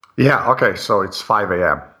Yeah, okay, so it's 5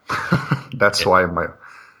 a.m. That's It, why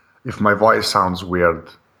if my voice sounds weird,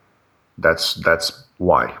 that's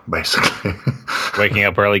why, basically. waking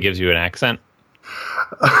up early gives you an accent.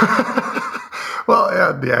 Well,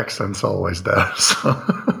 yeah, the accent's always there. So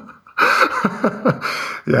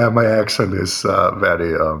yeah, my accent is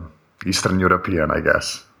very Eastern European, I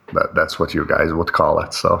guess. That's what you guys would call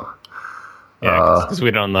it. So, Yeah, because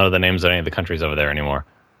we don't know the names of any of the countries over there anymore.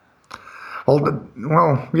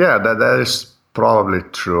 yeah, that is probably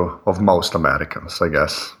true of most Americans, I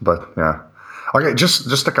guess. But yeah, okay,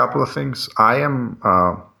 just a couple of things. I am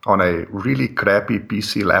on a really crappy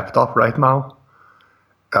PC laptop right now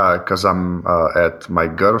because I'm at my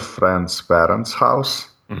girlfriend's parents' house.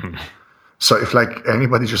 Mhm. So if like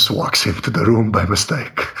anybody just walks into the room by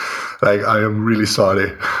mistake, like I am really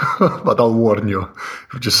sorry, but I'll warn you.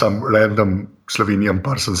 If just some random Slovenian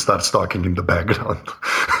person starts talking in the background,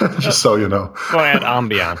 just so you know. Go ahead,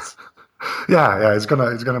 ambiance. Yeah, it's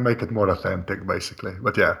gonna make it more authentic, basically.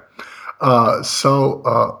 But yeah,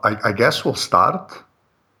 I guess we'll start.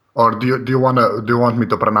 Or do you want me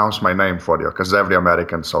to pronounce my name for you? Because every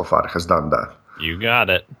American so far has done that. You got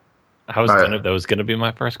it. I, That was gonna be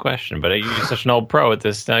my first question, but you're such an old pro at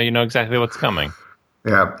this now. You know exactly what's coming.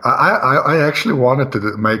 Yeah, I actually wanted to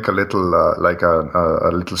make a little like a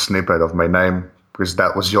little snippet of my name because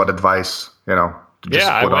that was your advice, to Yeah,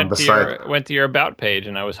 just I put on the site. went to your about page,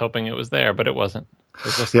 and I was hoping it was there, but it wasn't.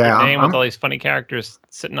 It's just your Yeah, name with all these funny characters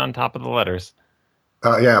sitting on top of the letters.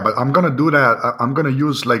 yeah, but I'm gonna do that. I'm gonna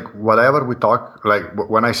use like whatever we talk. Like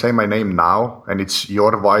when I say my name now, and it's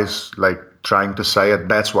your voice like trying to say it.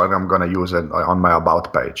 That's what I'm gonna use it on my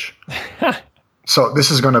about page. So this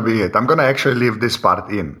is gonna be it. I'm gonna actually leave this part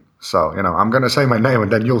in. So I'm gonna say my name,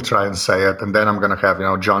 and then you'll try and say it, and then I'm gonna have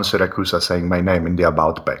John Siracusa saying my name in the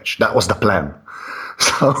about page. That was the plan.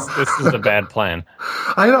 So This is a bad plan.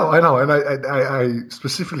 I know, and I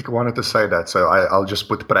specifically wanted to say that, so I'll just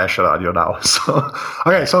put pressure on you now. So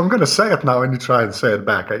okay, so I'm gonna say it now, and you try and say it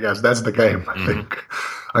back. I guess that's the game. I think.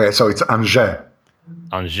 Okay, so it's Angers.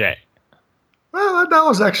 Angers. Well, that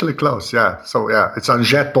was actually close, yeah. So yeah, it's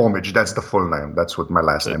Angers Tomic. That's the full name. That's what my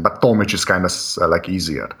last name. But Tomic is kind of like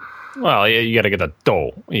easier. Well, you got to get the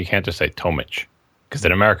do. You can't just say Tomic, because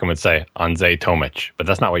an American would say Onze Tomic, but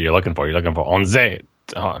that's not what you're looking for. You're looking for Onze.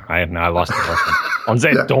 Oh, I lost the first one.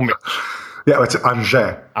 Onze Yeah. Tomic. Yeah, it's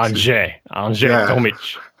Angers. Angers Yeah.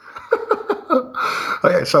 Tomic.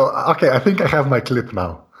 Okay, I think I have my clip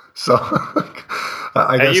now. So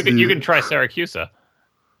I guess You can try Syracusa.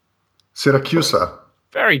 Syracusa.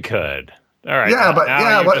 Very good. All right. Yeah,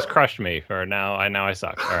 now you just crushed me for now. I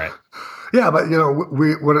suck. All right. Yeah, but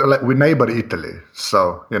we neighbor Italy,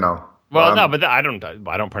 so Well, no, but I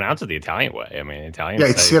don't pronounce it the Italian way. I mean, Italians. Yeah,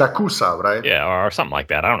 it's say, Siracusa, right? Yeah, or something like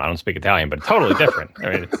that. I don't speak Italian, but it's totally different. I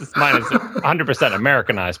mean, mine is 100%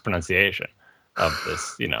 Americanized pronunciation of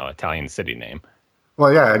this, Italian city name.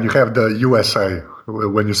 Well, yeah, and you have the USA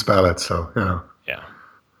when you spell it, so Yeah.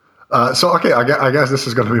 So okay, I guess this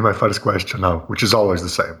is going to be my first question now, which is always the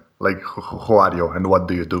same. Like, who are you and what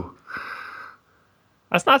do you do?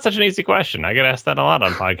 That's not such an easy question. I get asked that a lot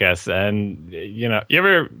on podcasts. And, you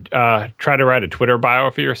ever try to write a Twitter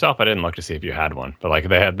bio for yourself? I didn't look to see if you had one, but like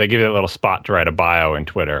they give you a little spot to write a bio in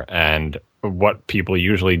Twitter. And what people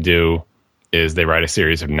usually do is they write a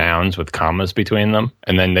series of nouns with commas between them.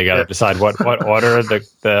 And then they got to decide what order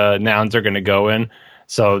the nouns are going to go in.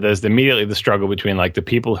 So there's immediately the struggle between like the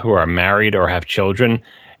people who are married or have children.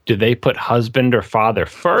 Do they put husband or father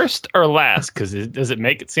first or last? Because does it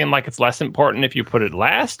make it seem like it's less important if you put it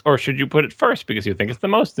last, or should you put it first because you think it's the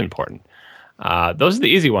most important? Those are the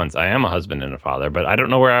easy ones. I am a husband and a father, but I don't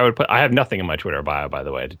know where I would put. I have nothing in my Twitter bio, by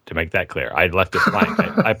the way, to make that clear. I left it blank.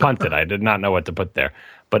 I punted. I did not know what to put there.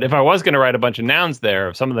 But if I was going to write a bunch of nouns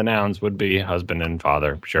there, some of the nouns would be husband and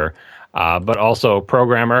father, sure. But also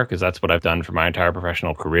programmer, because that's what I've done for my entire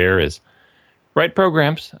professional career is write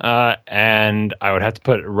programs. And I would have to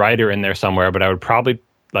put writer in there somewhere, but I would probably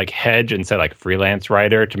like hedge and say like freelance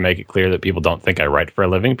writer to make it clear that people don't think I write for a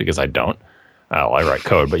living, because I don't. Well, I write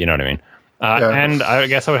code, but you know what I mean. And I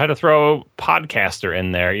guess I would have to throw podcaster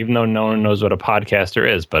in there, even though no one knows what a podcaster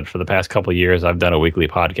is. But for the past couple of years, I've done a weekly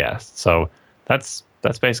podcast. So that's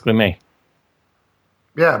basically me.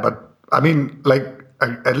 Yeah, but I mean, like,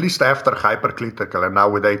 at least after Hypercritical and now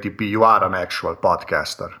with ATP, you are an actual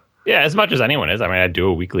podcaster. Yeah, as much as anyone is. I mean, I do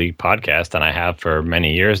a weekly podcast, and I have for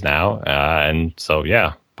many years now. And so,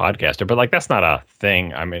 yeah, podcaster. But like, that's not a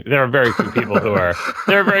thing. I mean, there are very few people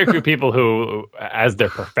who, as their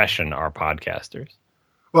profession, are podcasters.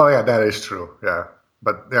 Well, yeah, that is true. Yeah,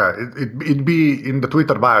 but yeah, it'd be in the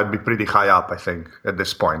Twitter bio. It'd be pretty high up, I think, at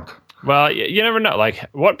this point. Well, you never know. Like,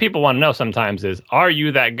 what people want to know sometimes is, are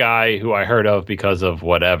you that guy who I heard of because of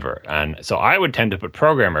whatever? And so I would tend to put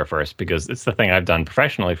programmer first because it's the thing I've done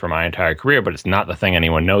professionally for my entire career, but it's not the thing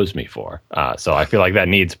anyone knows me for. So I feel like that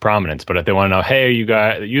needs prominence. But if they want to know, hey,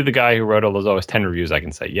 are you the guy who wrote all those OS 10 reviews? I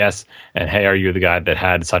can say yes. And hey, are you the guy that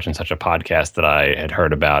had such and such a podcast that I had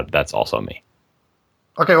heard about? That's also me.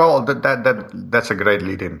 Okay, well, that's a great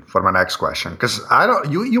lead-in for my next question, because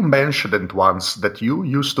you mentioned it once that you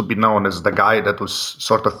used to be known as the guy that was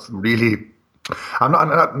sort of really, I'm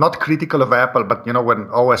not critical of Apple, but when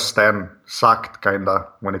OS 10 sucked, kinda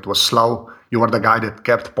when it was slow, you were the guy that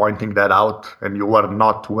kept pointing that out, and you were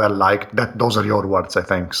not well liked. Those are your words, I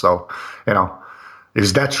think. So,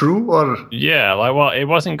 is that true, or? Yeah, well, it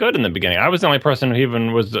wasn't good in the beginning. I was the only person who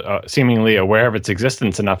even was seemingly aware of its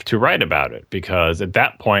existence enough to write about it, because at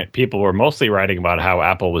that point, people were mostly writing about how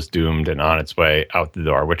Apple was doomed and on its way out the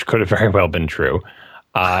door, which could have very well been true.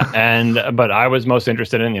 But I was most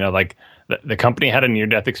interested in, like the company had a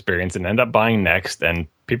near-death experience and ended up buying Next, and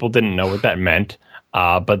people didn't know what that meant.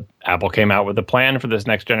 But Apple came out with a plan for this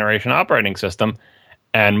next generation operating system.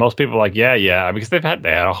 And most people were like, yeah, because they had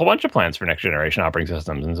a whole bunch of plans for next generation operating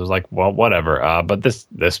systems, and so it was like, well, whatever. But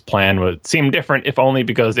this plan seemed different, if only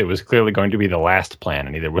because it was clearly going to be the last plan,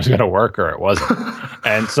 and either it was going to work or it wasn't.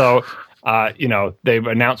 And so, they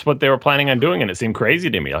announced what they were planning on doing, and it seemed crazy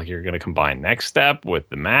to me. Like, you're going to combine Next Step with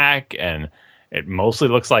the Mac, and it mostly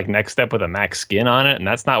looks like Next Step with a Mac skin on it, and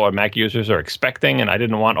that's not what Mac users are expecting. And I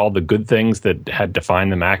didn't want all the good things that had defined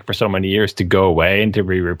the Mac for so many years to go away and to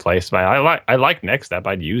be replaced by. I like Next Step.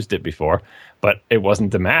 I'd used it before, but it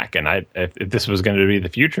wasn't the Mac. And if this was going to be the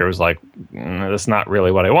future, it was like, that's not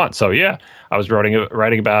really what I want. So yeah, I was writing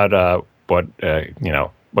about what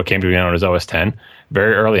came to be known as OS 10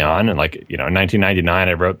 very early on, and in 1999,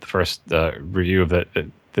 I wrote the first review of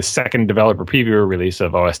the second developer preview release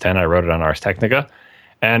of OS 10. I wrote it on Ars Technica.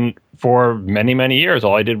 And for many, many years,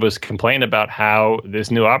 all I did was complain about how this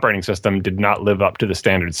new operating system did not live up to the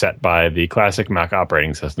standards set by the classic Mac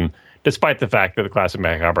operating system, despite the fact that the classic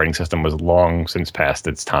Mac operating system was long since past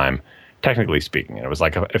its time, technically speaking. And it was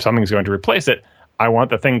like, if something's going to replace it, I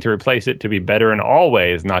want the thing to replace it to be better in all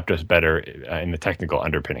ways, not just better in the technical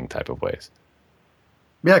underpinning type of ways.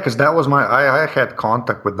 Yeah, because that was I had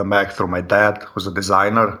contact with the Mac through my dad, who's a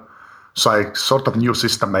designer. So I sort of knew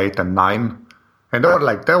System 8 and 9. And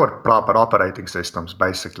they were proper operating systems,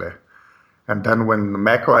 basically. And then when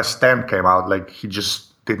Mac OS 10 came out, he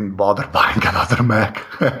just didn't bother buying another Mac,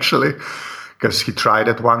 actually. Because he tried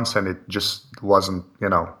it once and it just wasn't,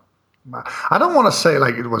 I don't want to say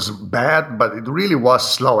it was bad, but it really was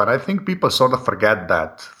slow. And I think people sort of forget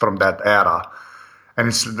that from that era.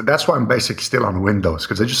 And that's why I'm basically still on Windows,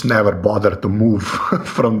 because I just never bothered to move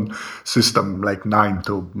from System 9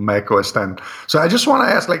 to Mac OS 10. So I just want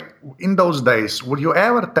to ask, in those days, were you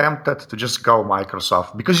ever tempted to just go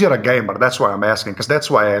Microsoft? Because you're a gamer, that's why I'm asking, because that's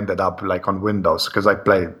why I ended up on Windows, because I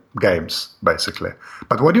play games, basically.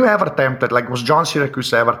 But were you ever tempted, was John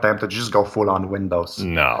Syracuse ever tempted to just go full on Windows?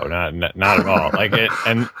 No, not at all.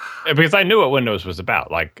 And because I knew what Windows was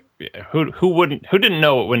about. Who didn't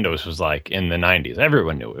know what Windows was like in the 90s?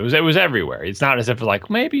 Everyone knew it was everywhere. It's not as if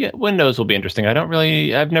maybe Windows will be interesting.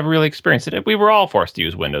 I've never really experienced it. We were all forced to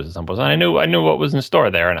use Windows at some point. And I knew what was in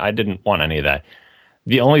store there, and I didn't want any of that.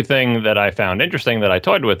 The only thing that I found interesting that I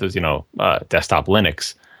toyed with was desktop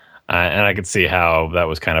Linux. And I could see how that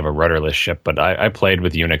was kind of a rudderless ship, but I played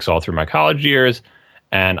with Unix all through my college years,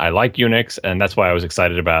 and I like Unix, and that's why I was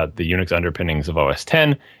excited about the Unix underpinnings of OS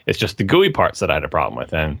 10. It's just the GUI parts that I had a problem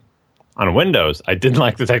with, and on Windows, I didn't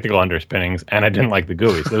like the technical underpinnings, and I didn't like the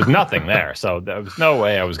GUIs. There was nothing there, so there was no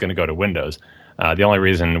way I was going to go to Windows. The only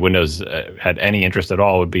reason Windows had any interest at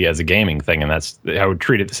all would be as a gaming thing, and I would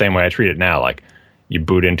treat it the same way I treat it now, you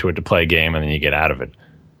boot into it to play a game, and then you get out of it.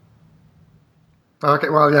 Okay,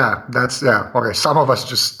 well, okay. Some of us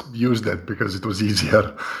just used it because it was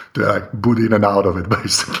easier to boot in and out of it,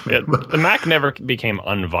 basically. Yeah, the Mac never became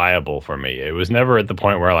unviable for me. It was never at the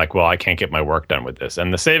point where I can't get my work done with this.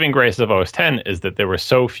 And the saving grace of OS 10 is that there were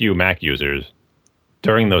so few Mac users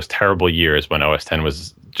during those terrible years when OS 10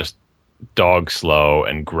 was just dog slow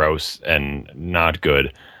and gross and not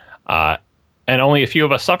good. And only a few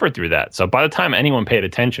of us suffered through that. So by the time anyone paid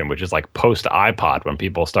attention, which is post iPod, when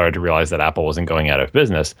people started to realize that Apple wasn't going out of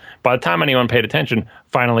business, by the time anyone paid attention,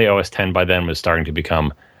 finally OS 10 by then was starting to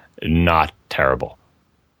become not terrible.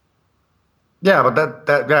 Yeah, but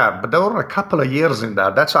but there were a couple of years in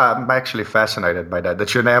that. That's why I'm actually fascinated by that.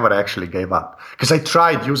 That you never actually gave up. Because I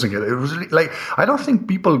tried using it. It was like I don't think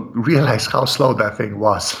people realize how slow that thing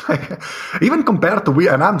was. Even compared to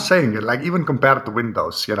and I'm saying it like even compared to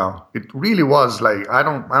Windows, it really was like I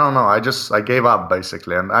don't know. I gave up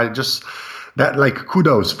basically, and I just that like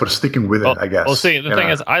kudos for sticking with it. I guess. Well, see, the thing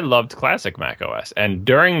is, I loved classic Mac OS, and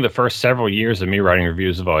during the first several years of me writing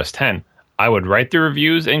reviews of OS 10. I would write the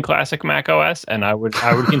reviews in classic Mac OS, and I would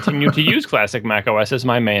continue to use classic Mac OS as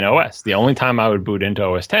my main OS. The only time I would boot into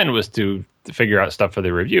OS 10 was to figure out stuff for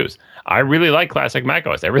the reviews. I really like classic Mac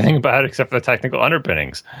OS, everything about it except for the technical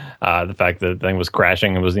underpinnings. The fact that the thing was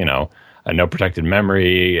crashing, it was no protected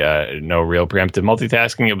memory, no real preemptive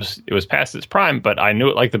multitasking. It was past its prime, but I knew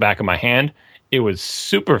it like the back of my hand. It was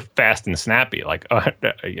super fast and snappy, like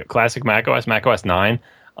classic Mac OS, Mac OS 9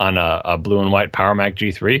 on a blue and white Power Mac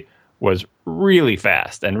G3. Was really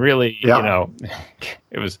fast and really,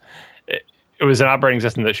 it was an operating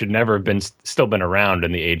system that should never have still been around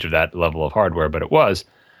in the age of that level of hardware, but it was.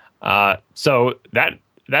 So that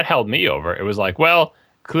held me over. It was like, well,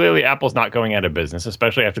 clearly Apple's not going out of business,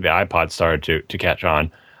 especially after the iPod started to catch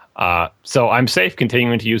on. So I'm safe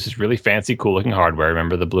continuing to use this really fancy, cool looking hardware.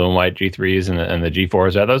 Remember the blue and white G3s and the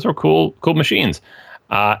G4s? Those were cool machines.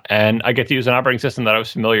 And I get to use an operating system that I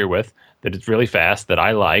was familiar with, that it's really fast, that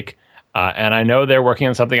I like. And I know they're working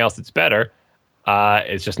on something else that's better.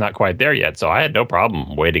 It's just not quite there yet. So I had no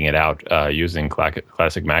problem waiting it out using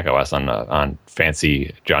classic Mac OS on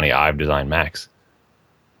fancy Johnny Ive designed Macs.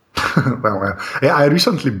 Yeah, I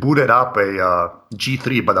recently booted up a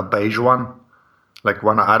G3, but a beige one. Like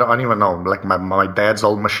one, I don't even know, like my dad's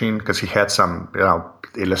old machine, because he had some,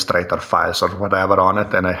 Illustrator files or whatever on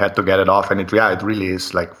it, and I had to get it off. And it really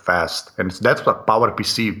is like fast. And that's a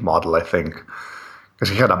PowerPC model, I think.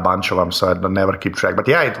 Because he had a bunch of them, so I'd never keep track. But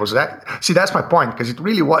yeah, it was that. See, that's my point, because it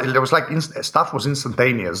really was. There was like stuff was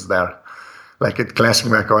instantaneous there, like at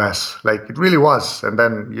classic Mac OS. Like it really was. And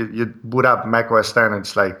then you boot up Mac OS 10,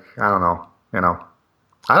 it's like I don't know.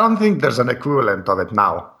 I don't think there's an equivalent of it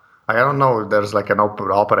now. I don't know if there's like an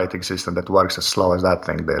operating system that works as slow as that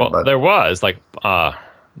thing did. Well, but there was like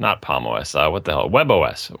not Palm OS. What the hell?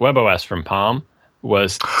 WebOS. WebOS from Palm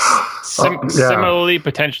was similarly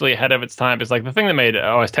potentially ahead of its time. It's like the thing that made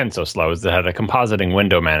OS 10 so slow is that it had a compositing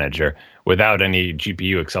window manager without any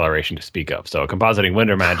GPU acceleration to speak of. So a compositing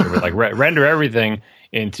window manager would like render everything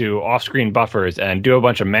into off-screen buffers and do a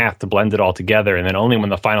bunch of math to blend it all together, and then only when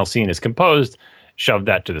the final scene is composed, shove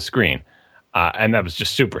that to the screen. And that was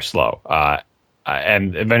just super slow.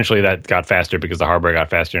 And eventually that got faster because the hardware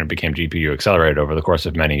got faster and it became GPU accelerated over the course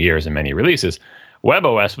of many years and many releases.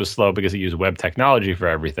 WebOS was slow because it used web technology for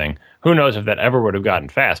everything. Who knows if that ever would have gotten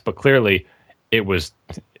fast, but clearly it was,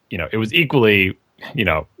 it was equally,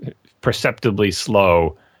 perceptibly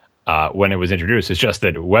slow when it was introduced. It's just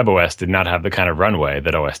that WebOS did not have the kind of runway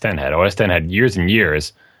that OS 10 had. OS 10 had years and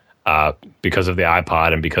years because of the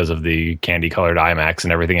iPod and because of the candy-colored iMacs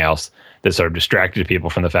and everything else that sort of distracted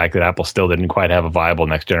people from the fact that Apple still didn't quite have a viable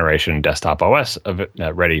next-generation desktop OS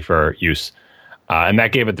ready for use. And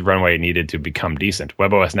that gave it the runway it needed to become decent.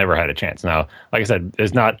 WebOS never had a chance. Now, like I said,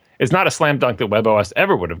 it's not a slam dunk that WebOS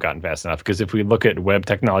ever would have gotten fast enough, because if we look at web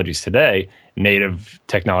technologies today, native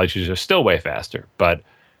technologies are still way faster. But,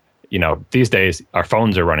 these days, our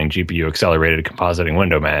phones are running GPU-accelerated compositing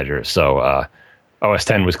window managers. So OS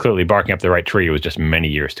 10 was clearly barking up the right tree. It was just many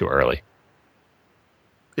years too early.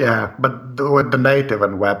 Yeah, but with the native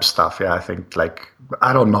and web stuff, I think,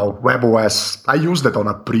 I don't know, WebOS, I used it on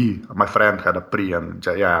a pre. My friend had a pre, and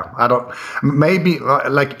maybe,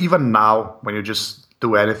 even now, when you just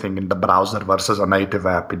do anything in the browser versus a native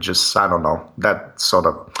app, it just, I don't know, that sort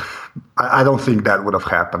of, I don't think that would have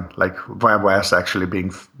happened, like WebOS actually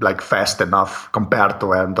being, fast enough compared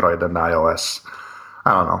to Android and iOS.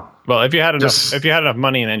 I don't know. Well, if you had enough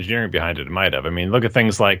money and engineering behind it, it might have. I mean, look at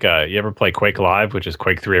things like you ever play Quake Live, which is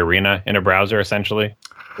Quake 3 Arena in a browser, essentially,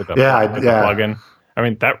 with a plugin. I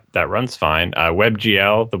mean, that runs fine.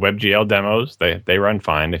 WebGL, the WebGL demos, they run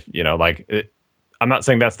fine. If I'm not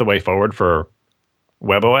saying that's the way forward for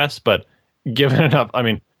WebOS, but given enough, I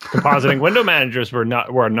mean, compositing window managers were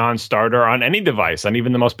a non-starter on any device, and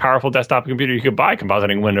even the most powerful desktop computer you could buy,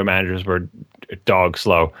 compositing window managers were dog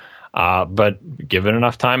slow. But given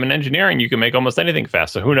enough time and engineering, you can make almost anything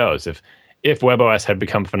fast. So who knows if WebOS had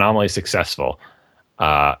become phenomenally successful,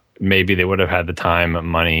 maybe they would have had the time,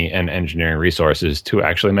 money, and engineering resources to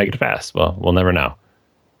actually make it fast. Well, we'll never know.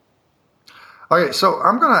 Okay, so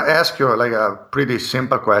I'm going to ask you a pretty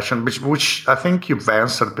simple question, which I think you've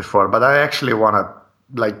answered before, but I actually want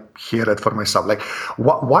to hear it for myself.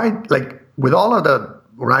 Why with all of the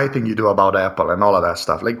writing you do about Apple and all of that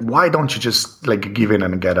stuff. Like, why don't you just like give in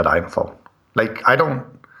and get an iPhone? Like, I don't,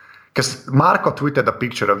 because Marco tweeted a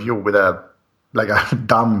picture of you with a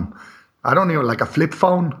dumb, I don't know, like a flip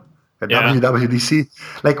phone at WWDC.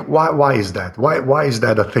 Like, why is that? Why is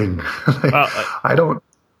that a thing? Like, well, I don't.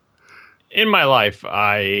 In my life,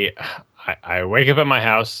 I wake up at my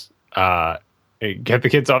house, get the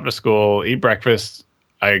kids off to school, eat breakfast,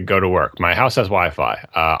 I go to work. My house has Wi-Fi.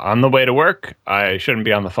 On the way to work, I shouldn't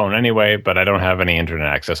be on the phone anyway, but I don't have any internet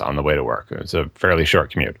access on the way to work. It's a fairly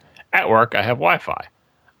short commute. At work, I have Wi-Fi.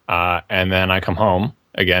 And then I come home.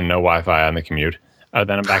 Again, no Wi-Fi on the commute.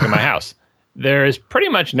 Then I'm back in my house. There is pretty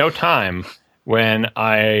much no time when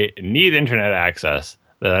I need internet access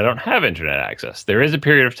that I don't have internet access. There is a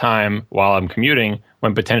period of time while I'm commuting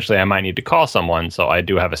when potentially I might need to call someone, so I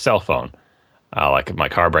do have a cell phone. Like if my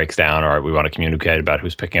car breaks down or we want to communicate about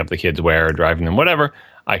who's picking up the kids where or driving them, whatever,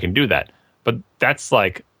 I can do that. But that's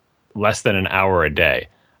like less than an hour a day.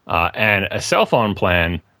 And a cell phone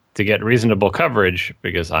plan to get reasonable coverage,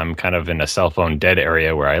 because I'm kind of in a cell phone dead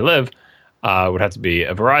area where I live, would have to be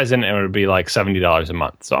a Verizon, and it would be like $70 a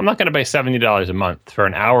month. So I'm not going to pay $70 a month for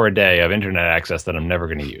an hour a day of internet access that I'm never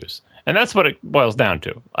going to use. And that's what it boils down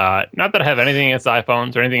to. Not that I have anything against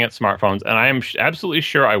iPhones or anything against smartphones, and I am absolutely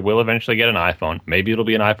sure I will eventually get an iPhone. Maybe it'll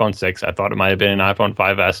be an iPhone 6. I thought it might have been an iPhone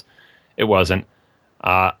 5S. It wasn't.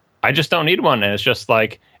 I just don't need one, and it's just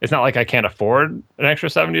like, it's not like I can't afford an extra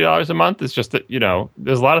 $70 a month. It's just that, you know,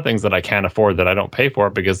 there's a lot of things that I can't afford that I don't pay for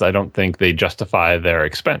because I don't think they justify their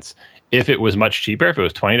expense. If it was much cheaper, if it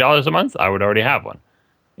was $20 a month, I would already have one,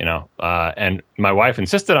 you know. And my wife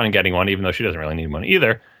insisted on getting one, even though she doesn't really need one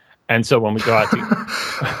either. And so when we go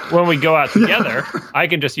out together, I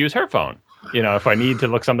can just use her phone. You know, if I need to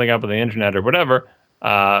look something up on the internet or whatever,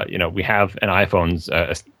 you know, we have two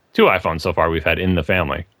iPhones so far we've had in the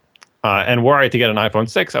family. And were I to get an iPhone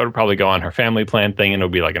 6, I would probably go on her family plan thing, and it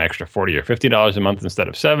would be like an extra $40 or $50 a month instead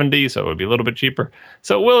of $70, so it would be a little bit cheaper.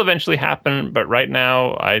 So it will eventually happen, but right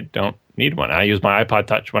now I don't need one. I use my iPod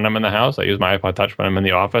Touch when I'm in the house. I use my iPod Touch when I'm in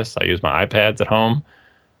the office. I use my iPads at home.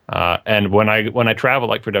 And when I travel,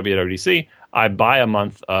 like for WWDC, I buy a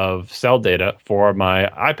month of cell data for my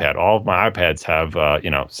iPad. All of my iPads have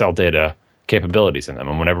cell data capabilities in them.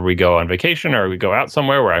 And whenever we go on vacation or we go out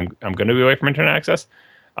somewhere where I'm going to be away from internet access,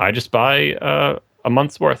 I just buy a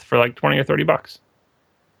month's worth for like $20 or $30.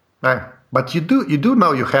 Right. But you do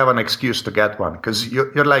know you have an excuse to get one, because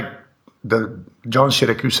you're like the John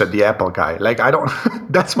Syracuse, the Apple guy. Like, I don't.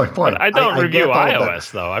 That's my point. But I don't review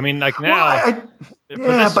iOS though. I mean, like now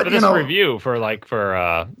for this review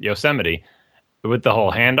for Yosemite, with the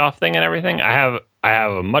whole handoff thing and everything, I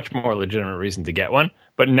have a much more legitimate reason to get one.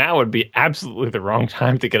 But now would be absolutely the wrong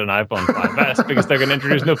time to get an iPhone 5S because they're going to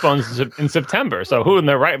introduce new phones in September. So who in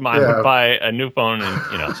their right mind would buy a new phone?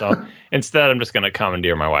 And so instead, I'm just going to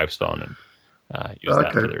commandeer my wife's phone and use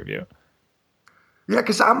that for the review. Yeah,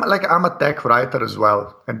 because I'm a tech writer as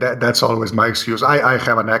well, and that's always my excuse. I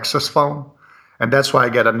have a Nexus phone, and that's why I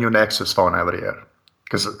get a new Nexus phone every year.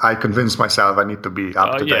 Because I convince myself I need to be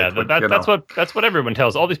up to date. That's what everyone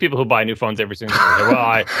tells all these people who buy new phones every single year.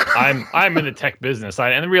 Well, I'm in the tech business,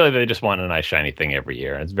 and really they just want a nice shiny thing every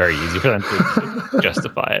year, and it's very easy for them to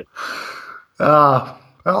justify it. Well,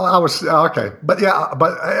 I was okay, but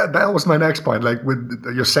that was my next point. Like with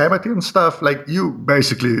Yosemite and stuff, like you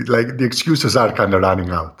basically like the excuses are kind of running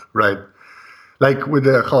out, right? Like with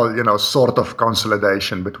the whole sort of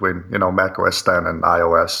consolidation between Mac OS 10 and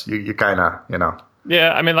iOS, you kind of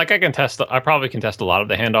Yeah, I mean, like I probably can test a lot of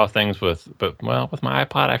the handoff things with my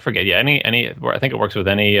iPod, I forget. Yeah, I think it works with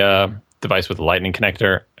any device with a Lightning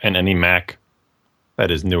connector and any Mac that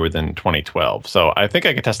is newer than 2012. So I think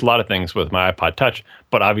I can test a lot of things with my iPod Touch,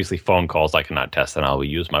 but obviously phone calls I cannot test, and I'll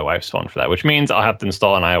use my wife's phone for that, which means I'll have to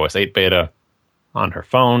install an iOS 8 beta on her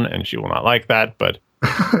phone, and she will not like that. But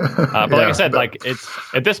like I said, like it's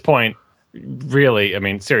at this point. Really, I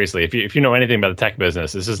mean, seriously, if you know anything about the tech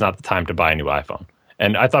business, this is not the time to buy a new iPhone.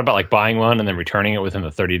 And I thought about like buying one and then returning it within the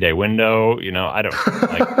 30-day window. I don't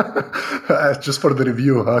like just for the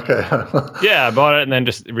review. Okay. Yeah, I bought it and then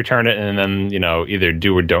just return it, and then either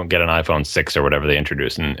do or don't get an iPhone 6 or whatever they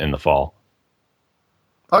introduce in the fall.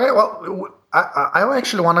 Okay, well, I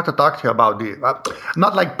actually wanted to talk to you about the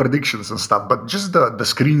not like predictions and stuff, but just the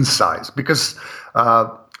screen size, because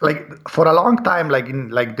like for a long time, like in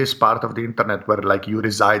like this part of the internet where like you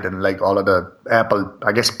reside and like all of the Apple,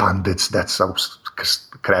 I guess pundits, that's so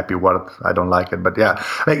crappy word. I don't like it. But yeah,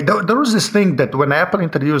 like there was this thing that when Apple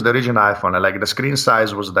introduced the original iPhone, like the screen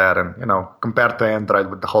size was there, and compared to Android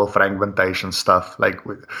with the whole fragmentation stuff, like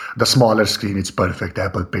with the smaller screen, it's perfect.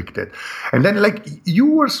 Apple picked it, and then like you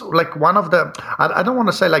were like one of the I don't want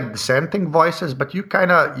to say like dissenting voices, but you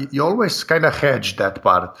always kind of hedged that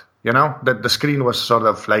part. That the screen was sort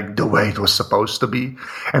of like the way it was supposed to be.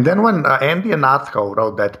 And then when Andy Ihnatko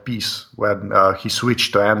wrote that piece when he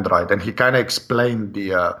switched to Android and he kind of explained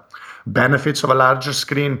the benefits of a larger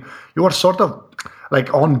screen, you were sort of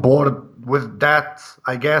like on board with that,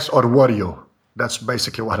 I guess, or were you? That's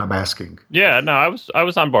basically what I'm asking. Yeah, no, I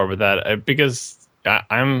was on board with that because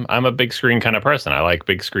I'm a big screen kind of person. I like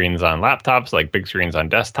big screens on laptops, like big screens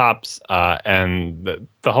on desktops, and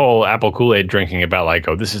the whole Apple Kool-Aid drinking about like,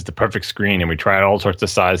 oh, this is the perfect screen, and we tried all sorts of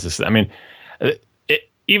sizes. I mean,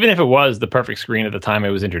 even if it was the perfect screen at the time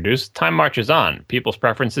it was introduced, time marches on. People's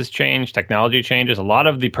preferences change, technology changes. A lot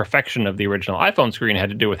of the perfection of the original iPhone screen had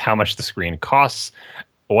to do with how much the screen costs,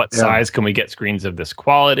 what size can we get screens of this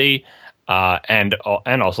quality. And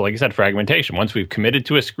also, like you said, fragmentation. Once we've committed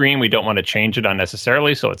to a screen, we don't want to change it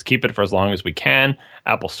unnecessarily, so let's keep it for as long as we can.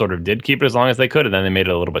 Apple sort of did keep it as long as they could, and then they made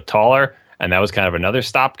it a little bit taller, and that was kind of another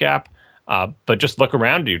stopgap. But just look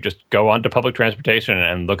around you. Just go onto public transportation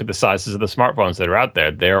and look at the sizes of the smartphones that are out there.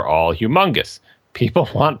 They're all humongous. People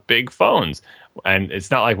want big phones. And it's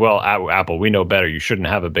not like, well, Apple, we know better. You shouldn't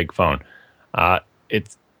have a big phone.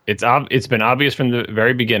 It's been obvious from the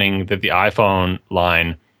very beginning that the iPhone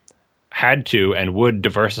line had to and would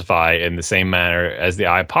diversify in the same manner as the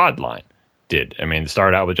iPod line did. I mean, it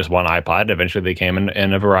started out with just one iPod. Eventually, they came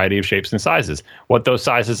in a variety of shapes and sizes. What those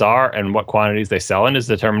sizes are and what quantities they sell in is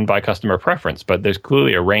determined by customer preference. But there's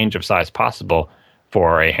clearly a range of size possible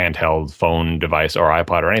for a handheld phone device or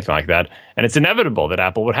iPod or anything like that. And it's inevitable that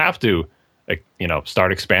Apple would have to,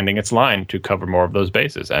 start expanding its line to cover more of those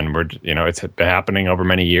bases. And it's been happening over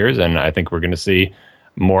many years. And I think we're going to see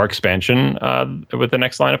more expansion with the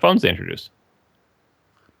next line of phones they introduce.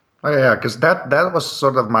 Oh yeah, because that was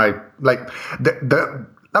sort of my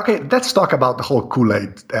okay. Let's talk about the whole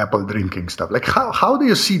Kool-Aid Apple drinking stuff. Like, how do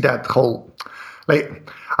you see that whole?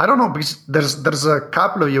 Like, I don't know, because there's a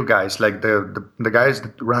couple of you guys, like the guys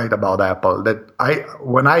that write about Apple, that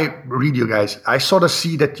when I read you guys, I sort of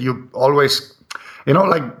see that you always,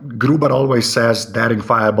 like Gruber always says, Daring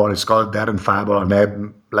Fireball is called Daring Fireball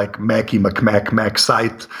on like Mackie Mac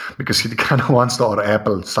site, because he kind of wants to, or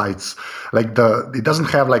Apple sites. Like it doesn't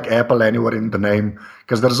have like Apple anywhere in the name,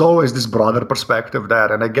 because there's always this broader perspective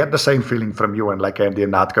there. And I get the same feeling from you and like Andy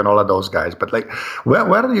and Natka and all of those guys. But like,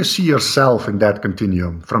 where do you see yourself in that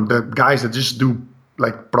continuum from the guys that just do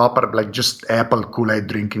like proper, like just Apple Kool-Aid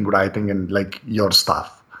drinking, writing, and like your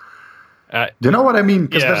stuff? Do you know what I mean?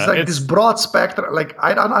 Because there's like this broad spectrum. Like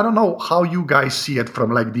I don't know how you guys see it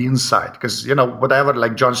from like the inside. Because whatever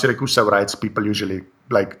like John Siracusa writes, people usually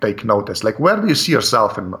like take notice. Like, where do you see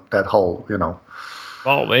yourself in that whole?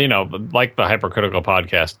 Well, like the Hypercritical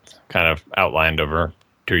podcast kind of outlined over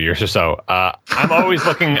 2 years or so. I'm always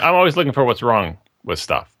looking for what's wrong with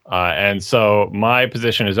stuff. And so my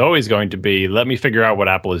position is always going to be, let me figure out what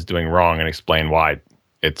Apple is doing wrong and explain why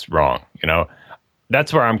it's wrong.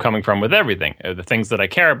 That's where I'm coming from with everything. The things that I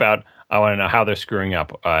care about, I want to know how they're screwing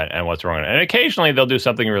up and what's wrong. And occasionally they'll do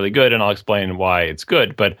something really good, and I'll explain why it's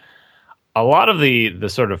good. But a lot of the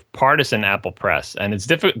sort of partisan Apple press, and it's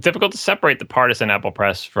difficult to separate the partisan Apple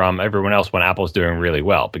press from everyone else when Apple's doing really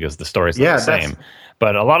well, because the stories are the same.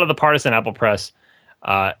 But a lot of the partisan Apple press,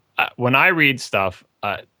 when I read stuff,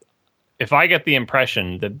 if I get the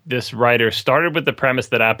impression that this writer started with the premise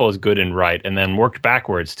that Apple is good and right, and then worked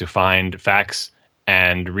backwards to find facts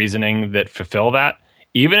and reasoning that fulfill that,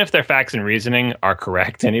 even if their facts and reasoning are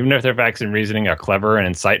correct, and even if their facts and reasoning are clever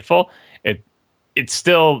and insightful, it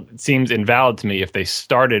still seems invalid to me if they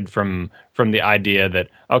started from the idea that,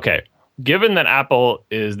 okay, given that Apple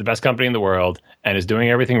is the best company in the world and is doing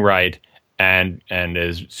everything right and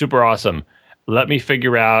is super awesome, let me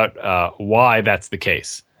figure out why that's the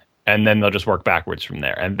case. And then they'll just work backwards from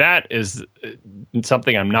there. And that is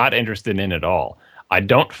something I'm not interested in at all. I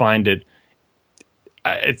don't find it.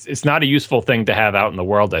 It's not a useful thing to have out in the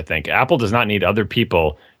world, I think. Apple does not need other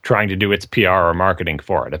people trying to do its PR or marketing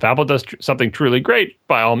for it. If Apple does something truly great,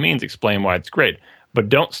 by all means, explain why it's great. But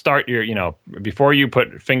don't start before you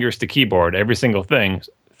put fingers to keyboard, every single thing,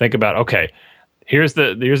 think about, okay, here's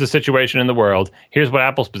the situation in the world. Here's what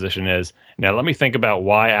Apple's position is. Now let me think about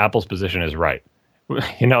why Apple's position is right.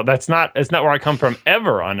 That's not where I come from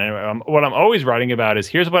ever. What I'm always writing about is,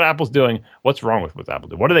 here's what Apple's doing. What's wrong with what Apple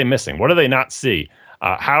doing? What are they missing? What do they not see?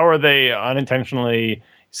 How are they unintentionally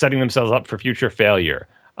setting themselves up for future failure?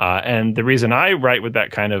 And the reason I write with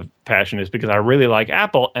that kind of passion is because I really like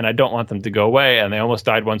Apple and I don't want them to go away. And they almost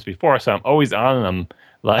died once before, so I'm always on them,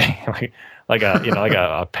 like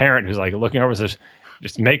a parent who's like looking over, says,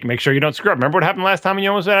 just make sure you don't screw up. Remember what happened last time when you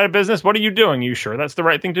almost went out of business? What are you doing? You sure that's the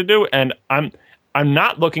right thing to do? And I'm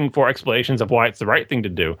not looking for explanations of why it's the right thing to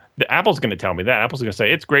do. The Apple's going to tell me that. Apple's going to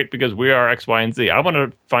say it's great because we are X, Y, and Z. I want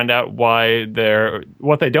to find out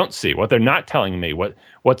what they don't see, what they're not telling me,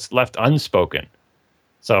 what's left unspoken.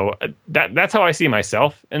 So that's how I see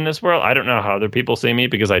myself in this world. I don't know how other people see me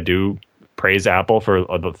because I do praise Apple for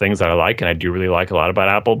the things that I like, and I do really like a lot about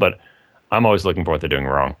Apple, but I'm always looking for what they're doing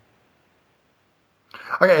wrong.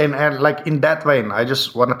 Okay, and like in that vein, I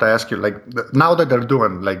just wanted to ask you, like now that they're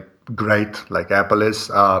doing like great, like Apple is,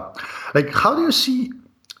 like how do you see?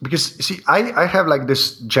 Because see, I have like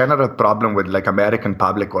this general problem with like American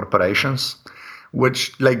public corporations,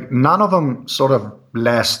 which like none of them sort of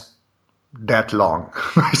last that long,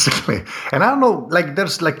 basically. And I don't know, like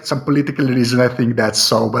there's like some political reason I think that's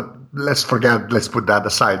so, but let's put that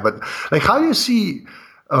aside. But like how do you see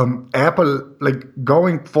Apple like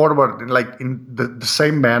going forward like in the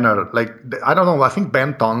same manner? Like I don't know, I think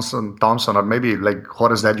Ben Thompson or maybe like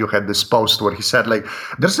Horace Dediu had this post where he said like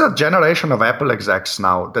there's a generation of Apple execs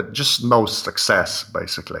now that just knows success,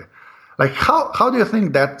 basically. Like how do you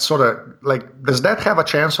think that sort of like does that have a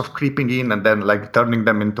chance of creeping in and then like turning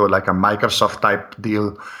them into like a Microsoft type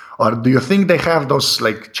deal? Or do you think they have those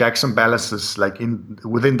like checks and balances like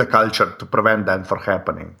within the culture to prevent that from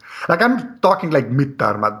happening? Like I'm talking like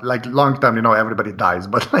midterm, like long term, everybody dies,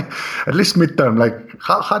 but like at least midterm, like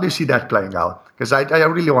how do you see that playing out? Because I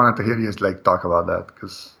really wanted to hear you like talk about that.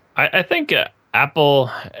 Because I think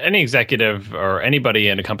Apple, any executive or anybody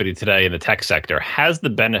in a company today in the tech sector has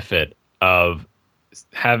the benefit of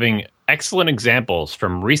having excellent examples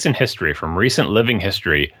from recent history, from recent living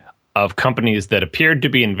history, of companies that appeared to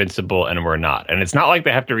be invincible and were not. And it's not like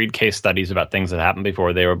they have to read case studies about things that happened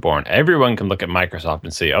before they were born. Everyone can look at Microsoft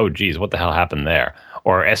and say, oh, geez, what the hell happened there?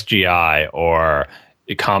 Or SGI, or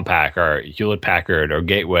Compaq, or Hewlett-Packard, or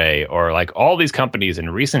Gateway, or like all these companies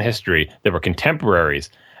in recent history that were contemporaries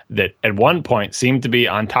that at one point seemed to be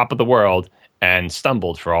on top of the world and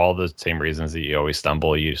stumbled for all the same reasons that you always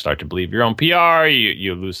stumble. You start to believe your own PR,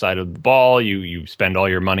 you lose sight of the ball, you spend all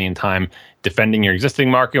your money and time defending your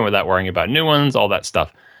existing market without worrying about new ones, all that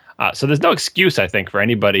stuff. So there's no excuse, I think, for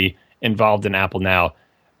anybody involved in Apple now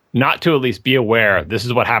not to at least be aware this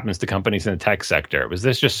is what happens to companies in the tech sector. Was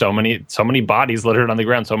this just so many bodies littered on the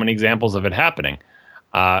ground, so many examples of it happening?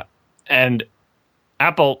 And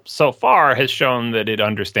Apple so far has shown that it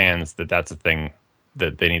understands that that's a thing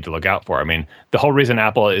that they need to look out for. I mean, the whole reason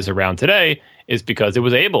Apple is around today is because it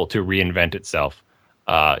was able to reinvent itself.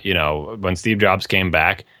 When Steve Jobs came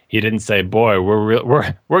back, he didn't say, "Boy,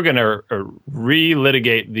 we're going to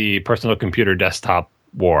relitigate the personal computer desktop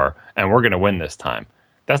war, and we're going to win this time."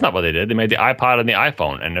 That's not what they did. They made the iPod and the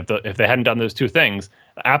iPhone, and if they hadn't done those two things,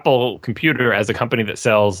 Apple Computer, as a company that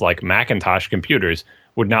sells like Macintosh computers,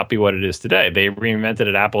 would not be what it is today. They reinvented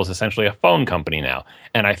it. Apple is essentially a phone company now,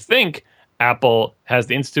 and I think Apple has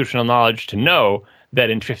the institutional knowledge to know that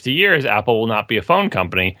in 50 years, Apple will not be a phone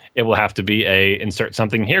company. It will have to be a insert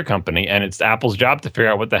something here company. And it's Apple's job to figure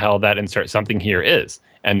out what the hell that insert something here is.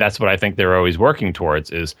 And that's what I think they're always working towards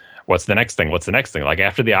is what's the next thing? What's the next thing? Like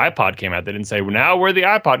after the iPod came out, they didn't say, well, now we're the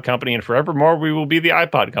iPod company and forevermore we will be the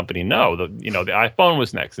iPod company. No, the iPhone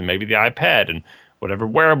was next and maybe the iPad and whatever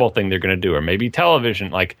wearable thing they're going to do, or maybe television.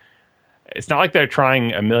 Like, it's not like they're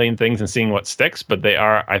trying a million things and seeing what sticks, but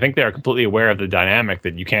I think they are completely aware of the dynamic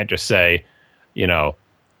that you can't just say,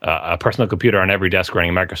 a personal computer on every desk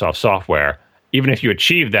running Microsoft software. Even if you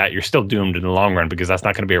achieve that, you're still doomed in the long run because that's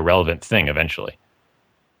not going to be a relevant thing eventually.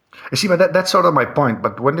 You see, but that's sort of my point.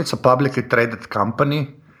 But when it's a publicly traded company,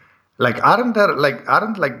 like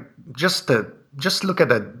just look at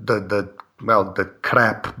the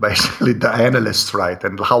crap, basically, the analysts write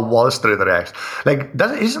and how Wall Street reacts. Like,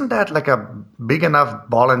 isn't that like a big enough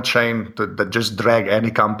ball and chain that just drag any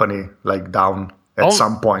company like down at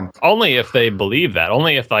some point? Only if they believe that.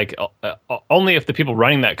 Only if the people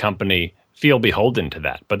running that company feel beholden to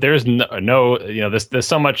that. But there's there's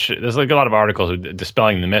so much. There's like a lot of articles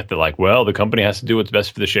dispelling the myth that like, well, the company has to do what's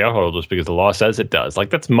best for the shareholders because the law says it does. Like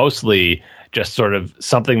that's mostly just sort of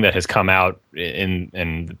something that has come out in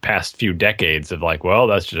the past few decades of like, well,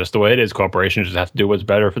 that's just the way it is. Corporations just have to do what's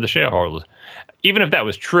better for the shareholders. Even if that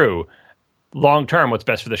was true, long term, what's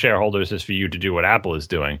best for the shareholders is for you to do what Apple is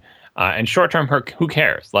doing. And short term, who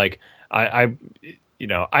cares? Like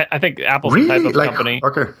I think Apple's the type Really? of Like, company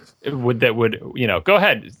okay. would go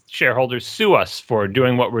ahead, shareholders, sue us for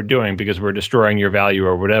doing what we're doing because we're destroying your value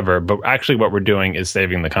or whatever. But actually, what we're doing is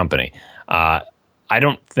saving the company. I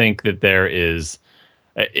don't think that there is.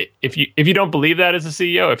 If you don't believe that as a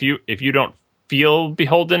CEO, if you don't feel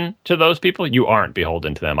beholden to those people, you aren't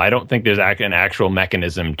beholden to them. I don't think there's an actual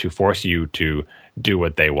mechanism to force you to do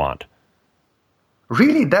what they want.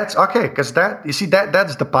 Really? That's okay. Because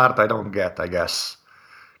that's the part I don't get, I guess.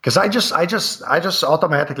 Because I just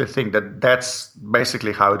automatically think that that's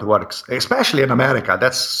basically how it works, especially in America.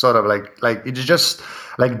 That's sort of like it's just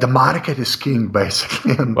like the market is king,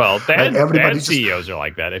 basically. And well, bad everybody CEOs are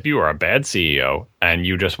like that. If you are a bad CEO and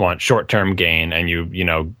you just want short-term gain, and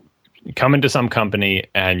you come into some company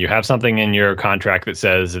and you have something in your contract that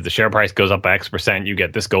says if the share price goes up by X%, you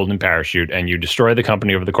get this golden parachute, and you destroy the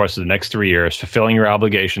company over the course of the next 3 years, fulfilling your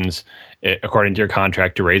obligations according to your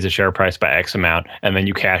contract to raise the share price by X amount, and then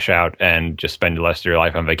you cash out and just spend the rest of your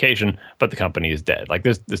life on vacation, but the company is dead. Like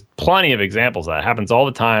there's plenty of examples of that. It happens all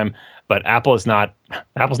the time, but Apple's not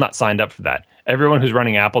signed up for that. Everyone who's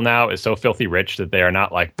running Apple now is so filthy rich that they are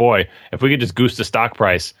not like, boy, if we could just goose the stock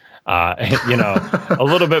price a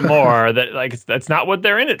little bit more, that's not what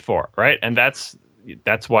they're in it for, right? And that's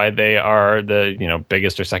why they are the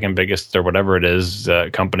biggest or second biggest or whatever it is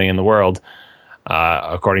company in the world,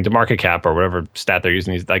 according to market cap or whatever stat they're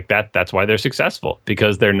using. That's why they're successful,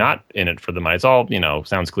 because they're not in it for the money. It's all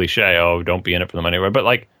sounds cliche. Oh, don't be in it for the money,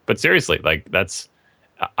 but seriously,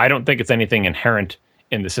 I don't think it's anything inherent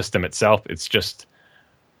in the system itself.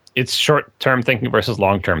 It's short-term thinking versus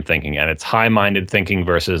long-term thinking, and it's high-minded thinking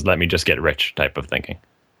versus let me just get rich type of thinking.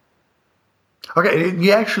 Okay,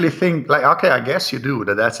 you actually think okay, I guess you do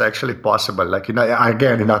that's actually possible.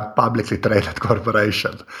 Again, in a publicly traded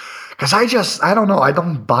corporation, because I don't know, I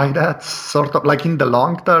don't buy that sort of in the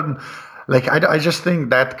long term. I just think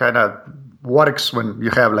that kind of works when you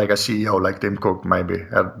have a CEO like Tim Cook, maybe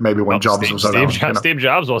when Jobs was around. Steve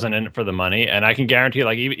Jobs wasn't in it for the money, and I can guarantee,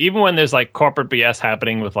 even when there's corporate BS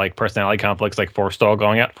happening with personality conflicts, like Forstall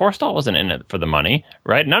going out, Forstall wasn't in it for the money,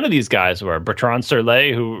 right? None of these guys were. Bertrand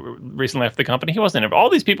Serlet, who recently left the company, he wasn't in it. All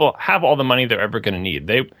these people have all the money they're ever going to need.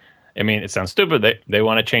 It sounds stupid. They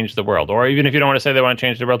want to change the world, or even if you don't want to say they want to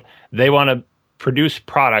change the world, they want to produce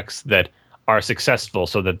products that are successful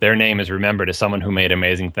so that their name is remembered as someone who made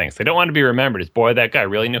amazing things. They don't want to be remembered as, boy, that guy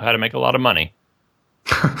really knew how to make a lot of money.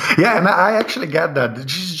 Yeah, and I actually get that.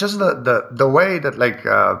 It's just the way that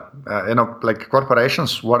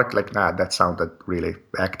corporations work. That sounded really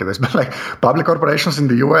activist, but public corporations in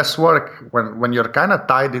the U.S. work when you're kind of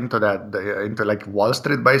tied into Wall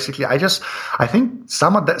Street. Basically, I think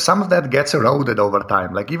some of that gets eroded over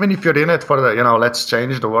time. Even if you're in it for let's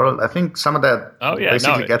change the world, I think some of that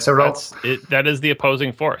gets eroded. That is the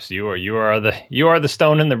opposing force. You are the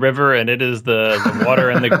stone in the river, and it is the water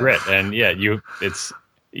and the grit. And yeah,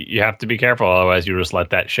 you have to be careful, otherwise you just let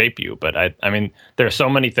that shape you. But I mean, there are so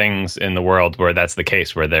many things in the world where that's the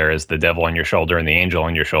case, where there is the devil on your shoulder and the angel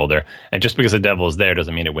on your shoulder. And just because the devil is there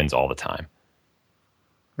doesn't mean it wins all the time.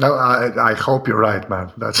 No, I hope you're right, man.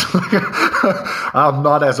 That's I'm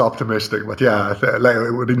not as optimistic, but yeah,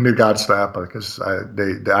 in regards to Apple, because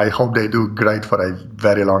I hope they do great for a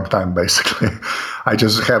very long time. Basically, I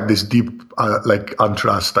just have this deep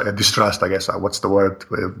distrust. I guess what's the word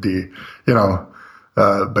with the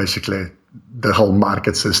basically the whole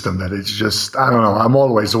market system, that it's just, I don't know, I'm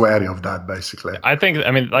always wary of that, basically. I think,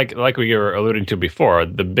 like we were alluding to before,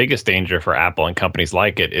 the biggest danger for Apple and companies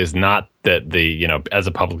like it is not that as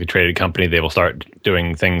a publicly traded company, they will start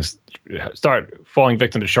falling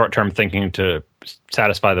victim to short-term thinking to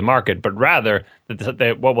satisfy the market, but rather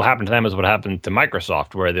that what will happen to them is what happened to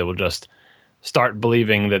Microsoft, where they will just start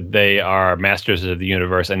believing that they are masters of the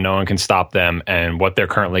universe and no one can stop them, and what they're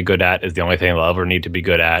currently good at is the only thing they'll ever need to be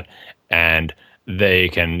good at, and they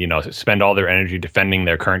can spend all their energy defending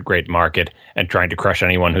their current great market and trying to crush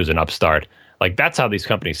anyone who's an upstart. That's how these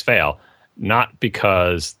companies fail, not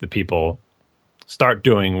because the people start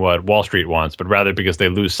doing what Wall Street wants, but rather because they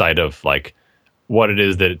lose sight of what it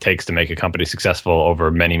is that it takes to make a company successful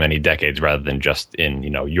over many, many decades, rather than just in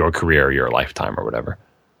your career or your lifetime or whatever.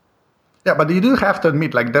 Yeah, but you do have to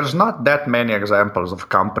admit, there's not that many examples of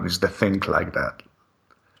companies that think like that.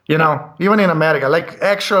 Even in America,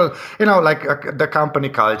 the company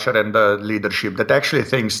culture and the leadership that actually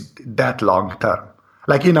thinks that long term.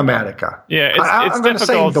 In America. Yeah, I'm going to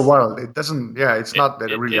say in the world, it doesn't. Yeah, it's not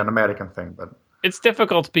really an American thing, but it's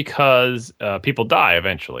difficult because people die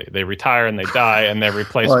eventually. They retire and they die, and they're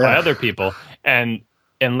replaced by other people. And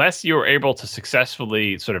unless you're able to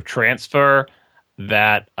successfully sort of transfer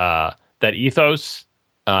that ethos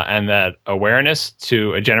and that awareness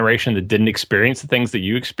to a generation that didn't experience the things that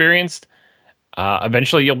you experienced,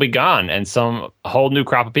 eventually you'll be gone, and some whole new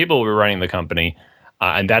crop of people will be running the company.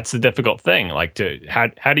 And that's the difficult thing. Like,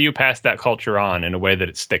 how do you pass that culture on in a way that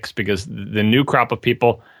it sticks? Because the new crop of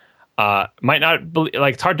people might not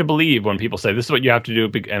it's hard to believe when people say this is what you have to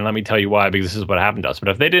do, and let me tell you why, because this is what happened to us. But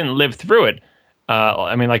if they didn't live through it,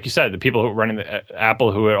 I mean, like you said, the people who were running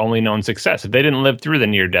Apple who had only known success, if they didn't live through the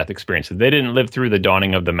near-death experience, if they didn't live through the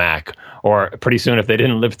dawning of the Mac, or pretty soon if they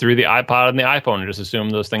didn't live through the iPod and the iPhone and just assume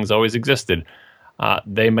those things always existed,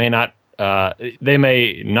 they may not. They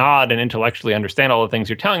may nod and intellectually understand all the things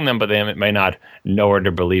you're telling them, but they may not know or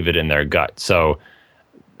to believe it in their gut. So,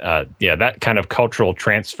 that kind of cultural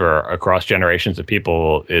transfer across generations of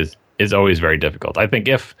people is always very difficult. I think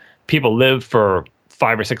if people live for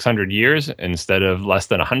 500 or 600 years instead of less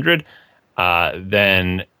than 100,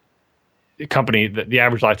 then the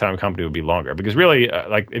average lifetime of a company would be longer. Because really,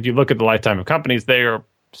 like if you look at the lifetime of companies, they are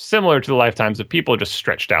similar to the lifetimes of people, just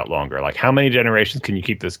stretched out longer. Like, how many generations can you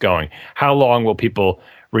keep this going? How long will people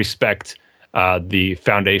respect the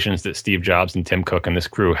foundations that Steve Jobs and Tim Cook and this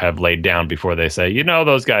crew have laid down before they say,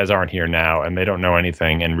 those guys aren't here now and they don't know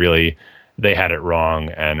anything, and really they had it wrong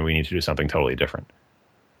and we need to do something totally different.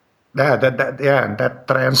 Yeah, and that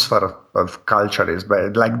transfer of culture is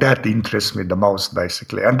like that interests me the most,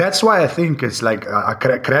 basically, and that's why I think it's like a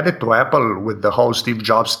credit to Apple with the whole Steve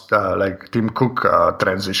Jobs, Tim Cook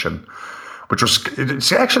transition, which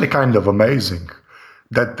it's actually kind of amazing.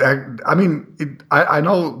 That I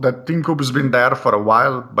know that Tim Cook has been there for a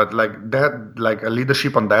while, but a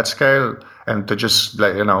leadership on that scale, and to just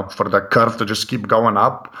for the curve to just keep going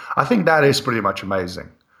up, I think that is pretty much amazing.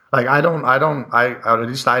 Like I'm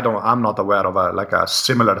not aware of a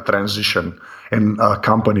similar transition in a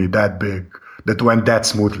company that big that went that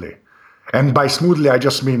smoothly. And by smoothly, I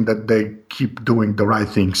just mean that they keep doing the right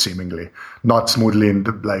thing, seemingly, not smoothly in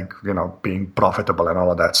being profitable and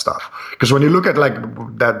all of that stuff. Because when you look at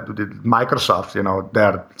Microsoft,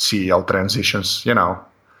 their CEO transitions,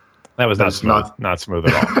 that was not smooth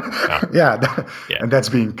at all. No. Yeah, and that's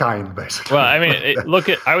being kind, basically. Well, I mean,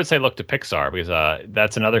 I would say look to Pixar, because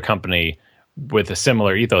that's another company with a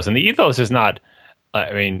similar ethos, and the ethos is not.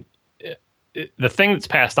 The thing that's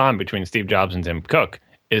passed on between Steve Jobs and Tim Cook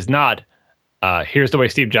is not. Here's the way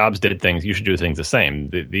Steve Jobs did things. You should do things the same.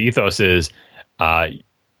 The ethos is,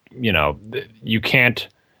 you can't,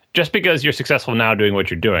 just because you're successful now doing what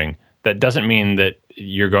you're doing, that doesn't mean that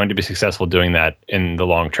you're going to be successful doing that in the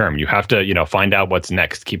long term. You have to, find out what's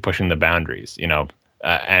next, keep pushing the boundaries,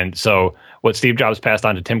 and so what Steve Jobs passed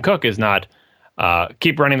on to Tim Cook is not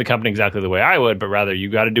keep running the company exactly the way I would, but rather you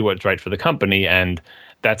got to do what's right for the company. And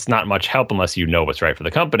that's not much help unless you know what's right for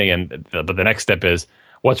the company. But the next step is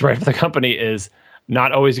what's right for the company is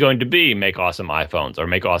not always going to be make awesome iPhones or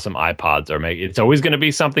make awesome iPods it's always going to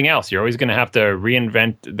be something else. You're always going to have to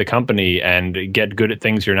reinvent the company and get good at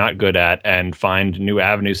things you're not good at and find new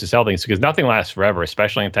avenues to sell things, because nothing lasts forever,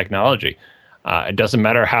 especially in technology. It doesn't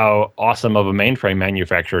matter how awesome of a mainframe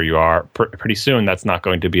manufacturer you are, pretty soon that's not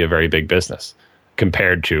going to be a very big business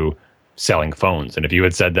compared to selling phones. And if you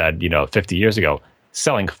had said that, 50 years ago,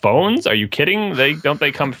 selling phones? Are you kidding? Don't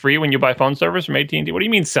they come free when you buy phone servers from AT&T? What do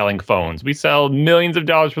you mean selling phones? We sell millions of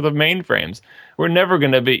dollars worth of mainframes. We're never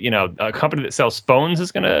going to be, a company that sells phones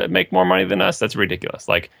is going to make more money than us. That's ridiculous.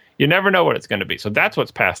 Like, you never know what it's going to be. So that's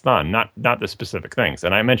what's passed on, not the specific things.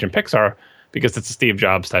 And I mentioned Pixar because it's a Steve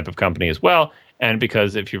Jobs type of company as well. And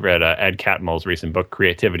because if you read Ed Catmull's recent book,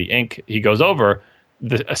 Creativity Inc., he goes over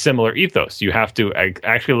a similar ethos. You have to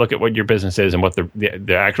actually look at what your business is and what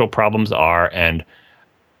the actual problems are, and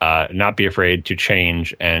not be afraid to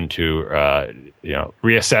change and to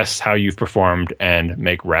reassess how you've performed and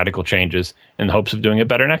make radical changes in the hopes of doing it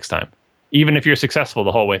better next time, even if you're successful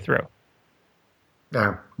the whole way through.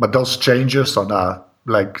 Yeah, but those changes on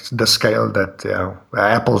the scale that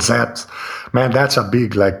Apple's at, man, that's a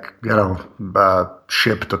big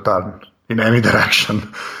ship to turn in any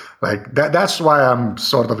direction. Like that's why I'm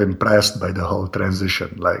sort of impressed by the whole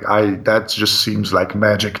transition. That just seems like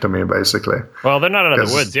magic to me, basically. Well, they're not out of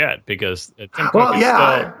the woods yet, because Tim Cook is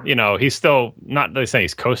still, he's still not. They say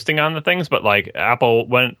he's coasting on the things, but like Apple,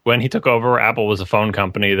 when he took over, Apple was a phone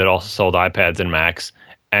company that also sold iPads and Macs,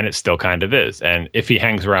 and it still kind of is. And if he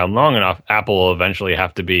hangs around long enough, Apple will eventually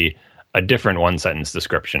have to be a different one-sentence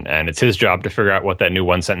description, and it's his job to figure out what that new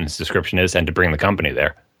one-sentence description is and to bring the company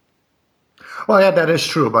there. Well, yeah, that is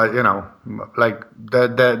true, but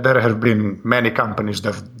there have been many companies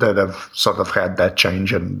that have sort of had that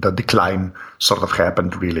change, and the decline sort of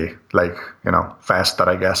happened really faster,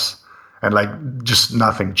 I guess, and just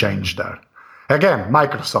nothing changed there. Again,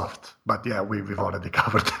 Microsoft, but yeah, we've already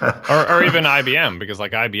covered that. or even IBM, because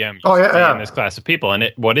like IBM in this class of people,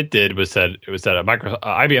 and what it did was said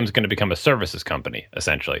IBM is going to become a services company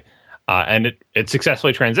essentially, and it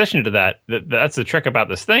successfully transitioned to that. That's the trick about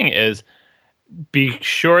this thing is be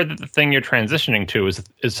sure that the thing you're transitioning to is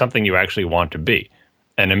something you actually want to be.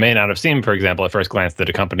 And it may not have seemed, for example, at first glance, that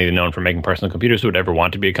a company known for making personal computers would ever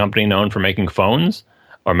want to be a company known for making phones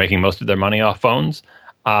or making most of their money off phones.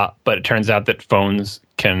 But it turns out that phones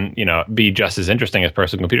can, be just as interesting as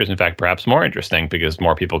personal computers. In fact, perhaps more interesting because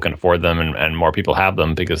more people can afford them and more people have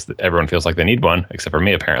them because everyone feels like they need one, except for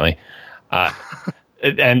me, apparently.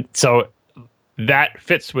 And so that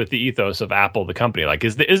fits with the ethos of Apple, the company. Like,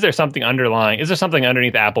 is there something underlying? Is there something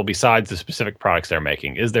underneath Apple besides the specific products they're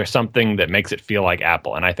making? Is there something that makes it feel like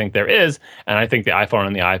Apple? And I think there is. And I think the iPhone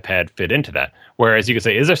and the iPad fit into that. Whereas you could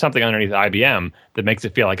say, is there something underneath IBM that makes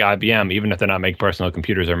it feel like IBM, even if they're not making personal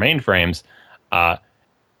computers or mainframes?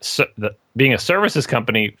 Being a services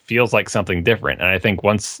company feels like something different. And I think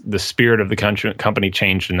once the spirit of the company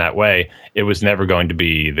changed in that way, it was never going to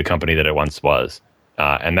be the company that it once was.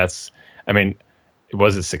 And that's,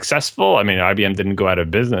 was it successful? IBM didn't go out of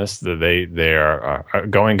business. They are a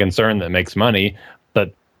going concern that makes money.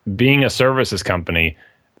 But being a services company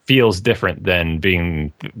feels different than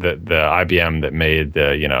being the IBM that made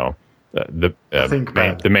the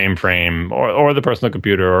mainframe or the personal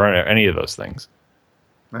computer or any of those things.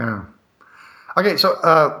 Yeah. Okay, so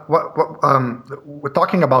we're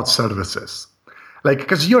talking about services, like,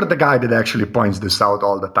 because you're the guy that actually points this out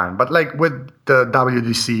all the time. But like with the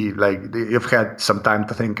WWDC, like you've had some time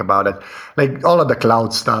to think about it. Like all of the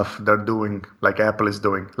cloud stuff they're doing, like Apple is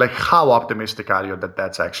doing. Like how optimistic are you that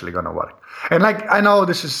that's actually going to work? And like I know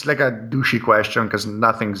this is like a douchey question because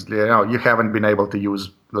nothing's, you haven't been able to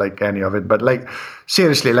use like any of it. But like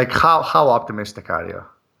seriously, like how optimistic are you?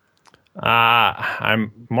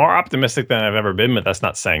 I'm more optimistic than I've ever been, but that's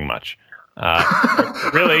not saying much.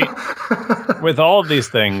 Really, with all of these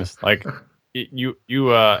things, like you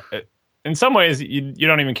in some ways, you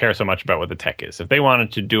don't even care so much about what the tech is. If they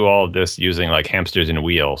wanted to do all of this using like hamsters and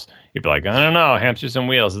wheels, you'd be like, I don't know, hamsters and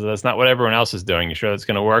wheels. That's not what everyone else is doing. You sure that's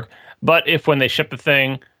going to work? But if when they ship the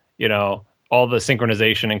thing, all the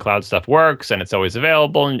synchronization and cloud stuff works and it's always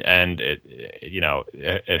available and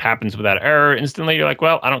it happens without error instantly, you're like,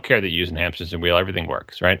 well, I don't care that you're using hamsters and wheel. Everything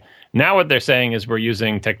works, right? Now what they're saying is we're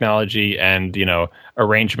using technology and,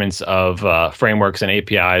 arrangements of frameworks and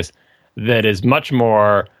APIs that is much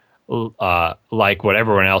more like what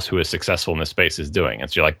everyone else who is successful in this space is doing.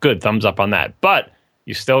 And so you're like, good, thumbs up on that. But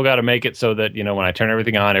you still got to make it so that, when I turn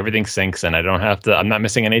everything on, everything syncs and I'm not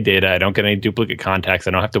missing any data. I don't get any duplicate contacts.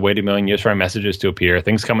 I don't have to wait a million years for my messages to appear.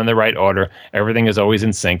 Things come in the right order. Everything is always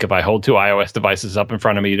in sync. If I hold two iOS devices up in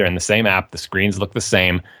front of me, they're in the same app. The screens look the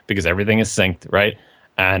same because everything is synced, right?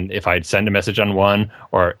 And if I send a message on one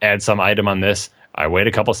or add some item on this, I wait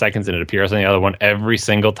a couple seconds and it appears on the other one every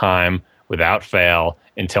single time without fail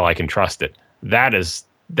until I can trust it. That's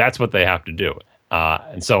what they have to do.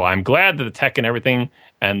 And so I'm glad that the tech and everything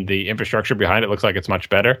and the infrastructure behind it looks like it's much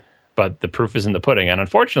better, but the proof is in the pudding. And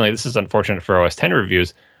unfortunately, this is unfortunate for OS X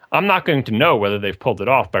reviews. I'm not going to know whether they've pulled it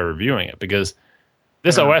off by reviewing it because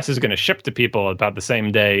this OS is going to ship to people about the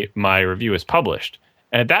same day my review is published.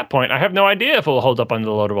 And at that point, I have no idea if it will hold up under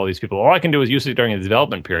the load of all these people. All I can do is use it during the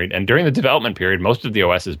development period. And during the development period, most of the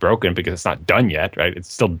OS is broken because it's not done yet, right?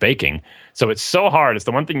 It's still baking. So it's so hard. It's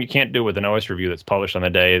the one thing you can't do with an OS review that's published on the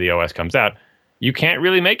day the OS comes out. You can't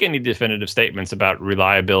really make any definitive statements about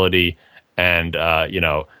reliability and,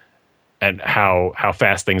 and how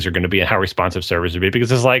fast things are going to be and how responsive servers will be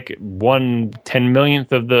because it's like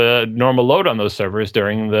 1/10,000,000th of the normal load on those servers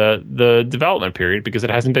during the development period because it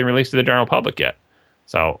hasn't been released to the general public yet.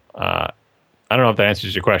 So I don't know if that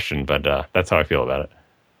answers your question, but that's how I feel about it.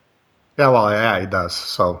 Yeah, well, yeah, it does.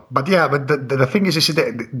 So, but the thing is,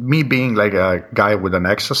 me being like a guy with an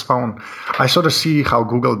Nexus phone, I sort of see how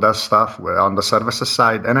Google does stuff on the services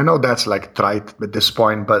side, and I know that's like trite at this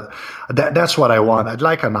point, but that's what I want. I'd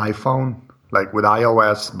like an iPhone, like with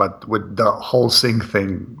iOS, but with the whole sync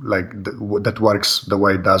thing, like that works the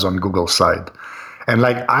way it does on Google's side. And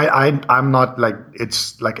like I'm not like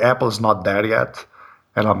it's like Apple's not there yet,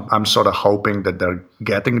 and I'm sort of hoping that they're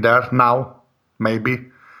getting there now, maybe.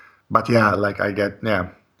 But yeah,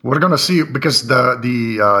 we're gonna see because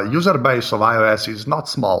the user base of iOS is not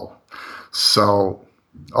small, so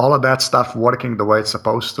all of that stuff working the way it's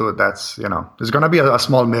supposed to, that's it's gonna be a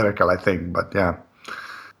small miracle, I think. But yeah,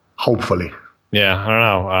 hopefully. Yeah, I don't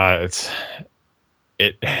know.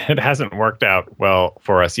 It hasn't worked out well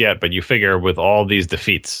for us yet, but you figure with all these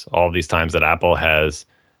defeats, all these times that Apple has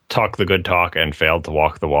talked the good talk and failed to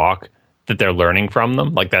walk the walk, that they're learning from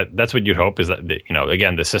them. Like that's what you'd hope is that,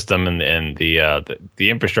 again, the system and the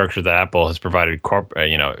infrastructure that Apple has provided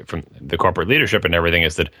from the corporate leadership and everything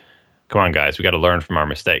is that, come on guys, we got to learn from our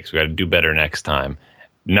mistakes. We got to do better next time.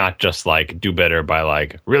 Not just like do better by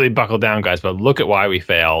like really buckle down guys, but look at why we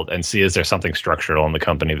failed and see is there something structural in the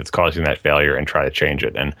company that's causing that failure and try to change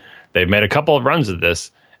it. And they've made a couple of runs at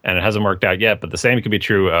this and it hasn't worked out yet, but the same could be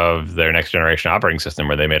true of their next generation operating system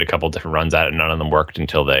where they made a couple of different runs at it and none of them worked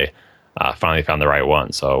until they finally found the right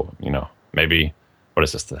one. So, maybe, what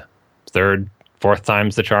is this, the third, fourth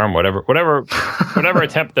time's the charm, whatever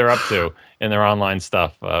attempt they're up to in their online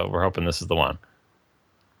stuff. We're hoping this is the one.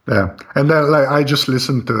 Yeah. And then I just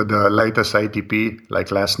listened to the latest ATP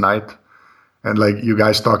last night. And you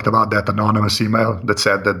guys talked about that anonymous email that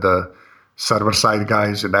said that the server-side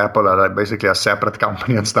guys in Apple are basically a separate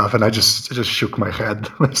company and stuff, and I just shook my head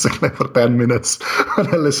basically for 10 minutes when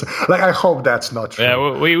I listened. I hope that's not true.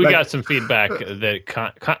 Yeah, we got some feedback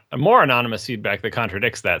that more anonymous feedback that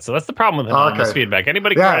contradicts that. So that's the problem with anonymous feedback.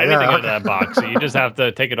 Anybody can write anything into that box, so you just have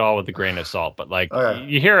to take it all with a grain of salt. But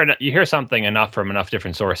you hear something enough from enough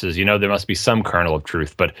different sources, there must be some kernel of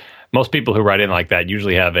truth. But most people who write in like that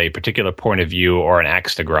usually have a particular point of view or an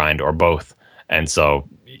axe to grind or both, and so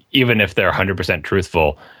even if they're 100%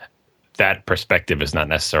 truthful, that perspective is not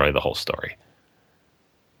necessarily the whole story.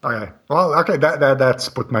 Okay. Well, okay, that's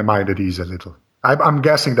put my mind at ease a little. I'm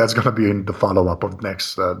guessing that's going to be in the follow-up of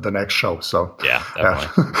the next show. So yeah,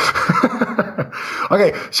 definitely.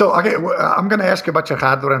 I'm going to ask you about your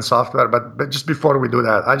hardware and software, but just before we do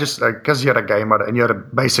that, I just because you're a gamer and you're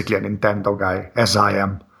basically a Nintendo guy, as I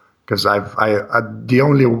am, because the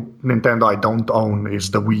only Nintendo I don't own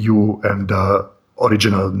is the Wii U and the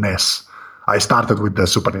original NES. I started with the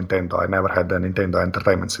Super Nintendo. I never had the Nintendo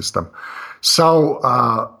Entertainment System. So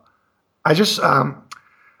I just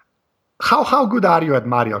how good are you at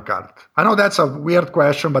Mario Kart? I know that's a weird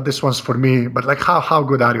question, but this one's for me. But how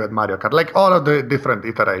good are you at Mario Kart? All of the different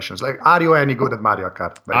iterations. Are you any good at Mario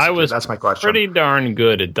Kart? Basically? That's my question. Pretty darn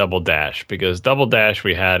good at Double Dash, because Double Dash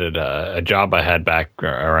we had at a job I had back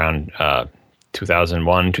around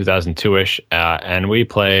 2001, 2002-ish, and we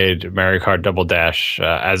played Mario Kart Double Dash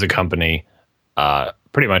as a company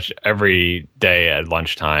pretty much every day at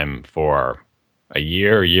lunchtime for a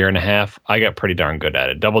year and a half. I got pretty darn good at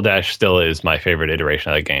it. Double Dash still is my favorite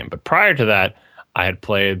iteration of the game. But prior to that, I had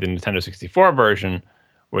played the Nintendo 64 version,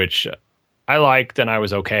 which I liked and I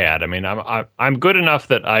was okay at. I mean, I'm good enough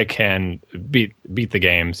that I can beat the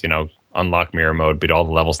games, unlock mirror mode, beat all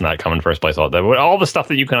the levels in that, come in first place, all the stuff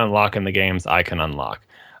that you can unlock in the games, I can unlock.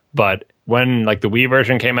 But when the Wii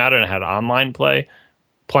version came out and it had online playing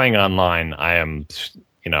online, I am,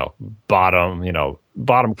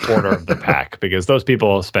 bottom quarter of the pack, because those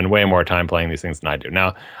people spend way more time playing these things than I do.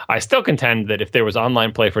 Now, I still contend that if there was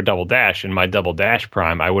online play for Double Dash in my Double Dash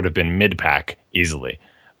prime, I would have been mid-pack easily.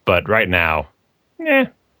 But right now, I'm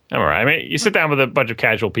all right. I mean, you sit down with a bunch of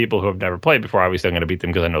casual people who have never played before, obviously I'm going to beat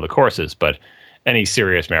them because I know the courses, but any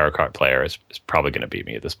serious Mario Kart player is probably going to beat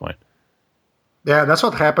me at this point. Yeah, that's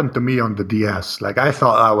what happened to me on the DS. I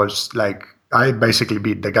thought I was I basically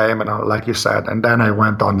beat the game, and like you said, and then I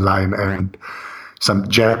went online and some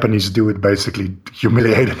Japanese dude basically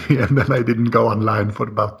humiliated me, and then I didn't go online for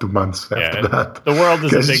about 2 months after that. The world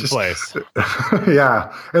is a big place.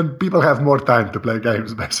 Yeah, and people have more time to play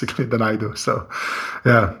games basically than I do. So,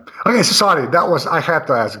 yeah. Okay, so sorry, I had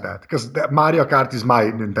to ask that because Mario Kart is my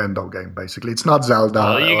Nintendo game basically. It's not Zelda.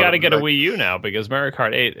 Well, you got to get a Wii U now because Mario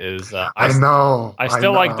Kart 8 is. I know. I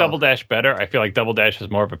still like Double Dash better. I feel like Double Dash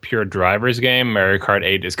is more of a pure driver's game. Mario Kart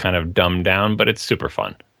 8 is kind of dumbed down, but it's super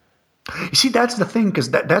fun. You see, that's the thing, because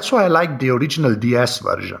that's why I like the original DS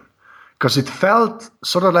version, because it felt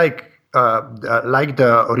sort of like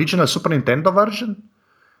the original Super Nintendo version,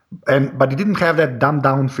 but it didn't have that dumbed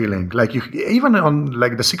down feeling. Even on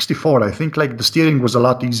the 64, I think the steering was a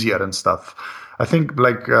lot easier and stuff. I think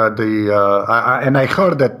and I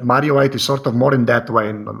heard that Mario 8 is sort of more in that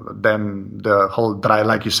way than the whole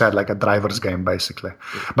like you said, like a driver's game basically.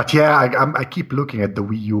 But yeah, I keep looking at the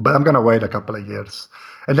Wii U, but I'm gonna wait a couple of years.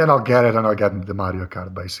 And then I'll get it, and I'll get the Mario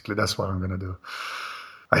Kart, basically. That's what I'm going to do,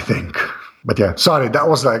 I think. But yeah, sorry, that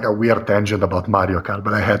was a weird tangent about Mario Kart,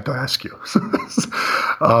 but I had to ask you.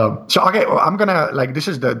 Okay, well, I'm going to, this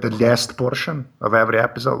is the last portion of every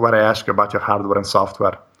episode where I ask you about your hardware and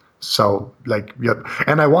software. So,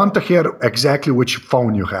 and I want to hear exactly which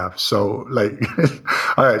phone you have. So,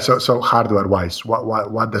 all right, so hardware-wise,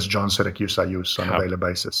 what does John Siracusa use on a daily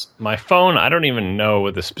basis? My phone, I don't even know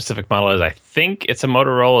what the specific model is. I think it's a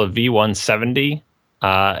Motorola V170.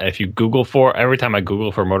 If you Google every time I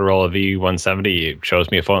Google for Motorola V170, it shows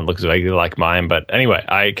me a phone that looks vaguely like mine. But anyway,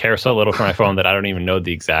 I care so little for my phone that I don't even know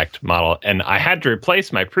the exact model. And I had to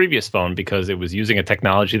replace my previous phone because it was using a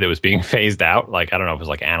technology that was being phased out. Like, I don't know if it was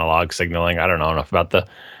like analog signaling. I don't know enough about the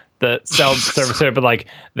cell service there, but like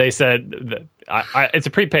they said, it's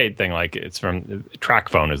a prepaid thing. Like, it's from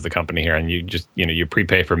TracFone is the company here, and you just you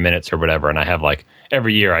prepay for minutes or whatever. And I have like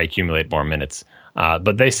every year I accumulate more minutes.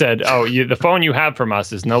 But they said, the phone you have from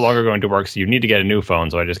us is no longer going to work, so you need to get a new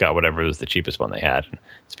phone. So I just got whatever was the cheapest one they had.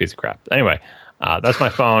 It's a piece of crap. Anyway, that's my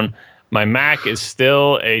phone. My Mac is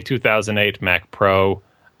still a 2008 Mac Pro,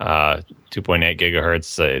 2.8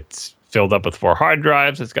 gigahertz. It's filled up with 4 hard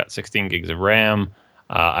drives. It's got 16 gigs of RAM.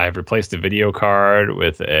 I have replaced the video card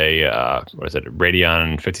with a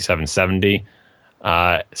Radeon 5770,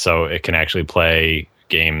 so it can actually play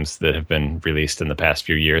games that have been released in the past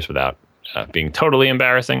few years without being totally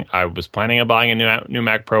embarrassing. I was planning on buying a new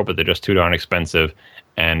Mac Pro, but they're just too darn expensive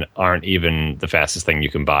and aren't even the fastest thing you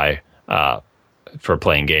can buy for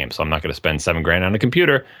playing games. So I'm not going to spend $7,000 on a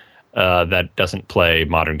computer that doesn't play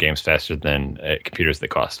modern games faster than computers that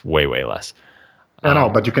cost way, way less. I know,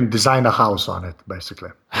 but you can design a house on it,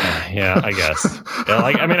 basically. Yeah, I guess. Yeah,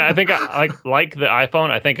 I think like the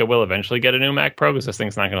iPhone, I think I will eventually get a new Mac Pro because this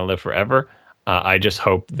thing's not going to live forever. I just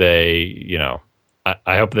hope they,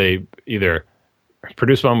 I hope they either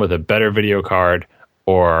produce one with a better video card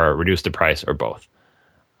or reduce the price or both.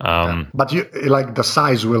 But the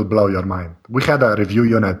size will blow your mind. We had a review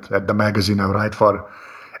unit at the magazine I write for,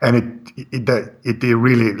 and it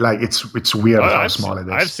really it's weird how small it is.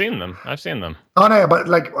 I've seen them. Oh no, but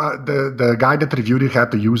the guy that reviewed it had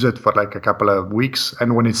to use it for like a couple of weeks,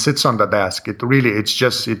 and when it sits on the desk, it's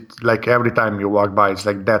like every time you walk by, it's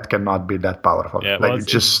like that cannot be that powerful. Yeah, well,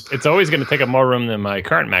 it's always going to take up more room than my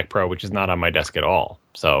current Mac Pro, which is not on my desk at all.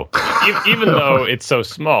 So even though it's so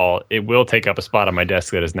small, it will take up a spot on my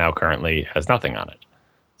desk that is now currently has nothing on it.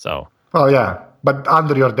 So. Oh yeah. But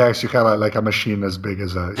under your desk, you have a machine as big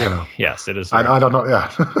as Yes, it is. I don't know.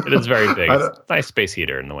 Yeah, it is very big. It's a nice space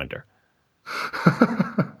heater in the winter.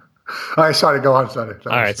 All right, sorry. Go on. Sorry.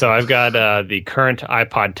 All right, so I've got the current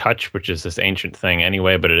iPod Touch, which is this ancient thing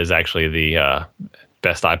anyway, but it is actually the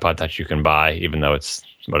best iPod Touch you can buy, even though it's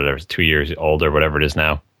 2 years old or whatever it is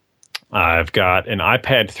now. I've got an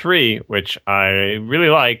iPad 3, which I really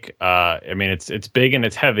like. It's big and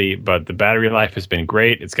it's heavy, but the battery life has been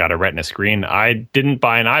great. It's got a Retina screen. I didn't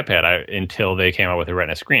buy an iPad until they came out with a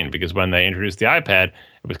Retina screen, because when they introduced the iPad,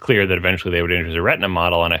 it was clear that eventually they would introduce a Retina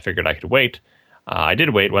model, and I figured I could wait. I did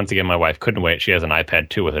wait. Once again, my wife couldn't wait. She has an iPad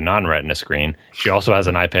 2 with a non-Retina screen. She also has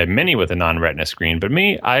an iPad mini with a non-Retina screen. But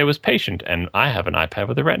me, I was patient, and I have an iPad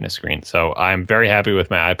with a Retina screen. So I'm very happy with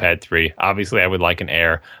my iPad 3. Obviously, I would like an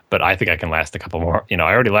Air, but I think I can last a couple more. I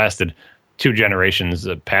already lasted 2 generations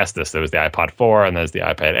past this. There was the iPod 4, and there's the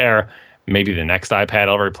iPad Air. Maybe the next iPad,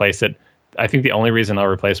 I'll replace it. I think the only reason I'll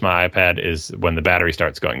replace my iPad is when the battery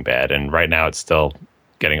starts going bad. And right now, it's still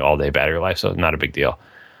getting all-day battery life, so not a big deal.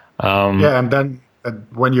 And then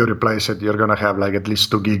when you replace it, you're going to have at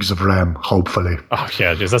least 2 gigs of RAM, hopefully. Oh,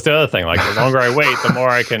 yeah, that's the other thing. The longer I wait, the more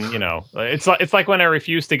I can, It's like when I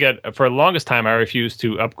refused to get, for the longest time, I refused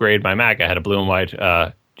to upgrade my Mac. I had a blue and white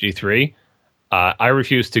G3. I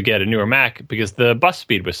refused to get a newer Mac because the bus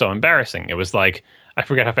speed was so embarrassing. It was like, I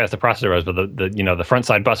forget how fast the processor was, but the front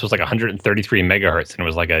side bus was 133 megahertz, and it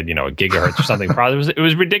was a gigahertz or something. It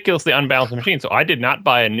was ridiculously unbalanced machine. So I did not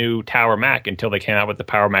buy a new Tower Mac until they came out with the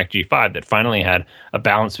Power Mac G5 that finally had a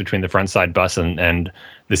balance between the front side bus and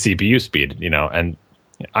the CPU speed. And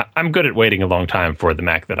I'm good at waiting a long time for the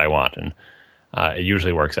Mac that I want, and it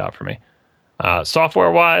usually works out for me.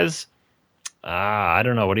 Software wise, I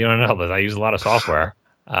don't know. What do you want to know? I use a lot of software.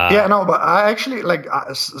 But I actually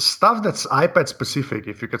stuff that's iPad specific.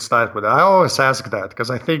 If you could start with it, I always ask that because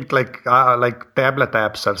I think tablet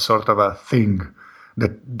apps are sort of a thing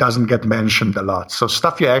that doesn't get mentioned a lot. So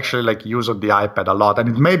stuff you actually use on the iPad a lot,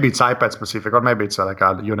 and maybe it's iPad specific, or maybe it's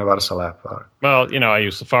a universal app. Well, I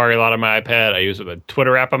use Safari a lot on my iPad. I use a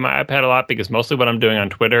Twitter app on my iPad a lot because mostly what I'm doing on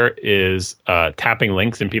Twitter is tapping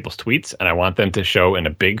links in people's tweets, and I want them to show in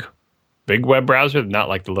a big web browser, not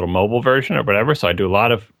like the little mobile version or whatever. So I do a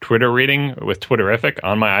lot of Twitter reading with Twitterrific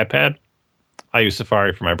on my iPad. I use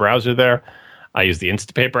Safari for my browser there. I use the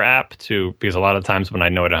Instapaper app because a lot of times when I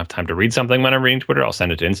know I don't have time to read something when I'm reading Twitter, I'll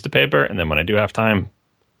send it to Instapaper. And then when I do have time,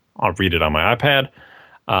 I'll read it on my iPad.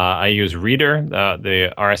 I use Reader,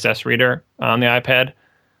 the RSS reader on the iPad.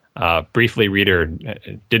 Briefly, Reader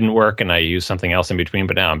didn't work, and I used something else in between,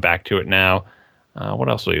 but now I'm back to it now. What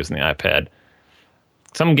else do I use on the iPad?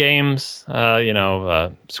 Some games,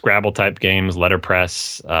 Scrabble type games,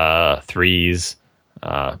 letterpress, threes,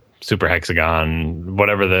 Super Hexagon,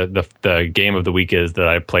 whatever the game of the week is that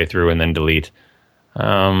I play through and then delete.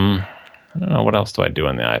 I don't know, what else do I do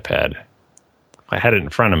on the iPad? If I had it in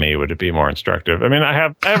front of me, would it be more instructive? I mean, I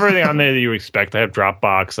have everything on there that you expect. I have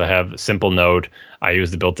Dropbox, I have Simple Note, I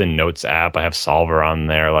use the built-in Notes app, I have Solver on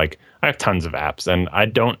there. Like, I have tons of apps, and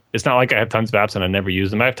it's not like I have tons of apps and I never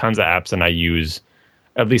use them. I have tons of apps and I use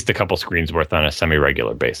at least a couple screens worth on a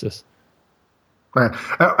semi-regular basis. Right.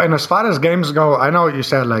 And as far as games go, I know you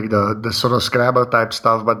said like the sort of Scrabble type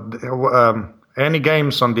stuff, but any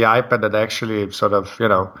games on the iPad that actually sort of,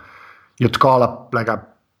 you'd call a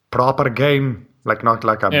proper game, like not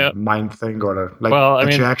like a mind thing or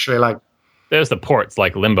you actually like. There's the ports,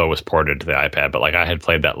 like Limbo was ported to the iPad, but like I had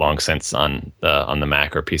played that long since on the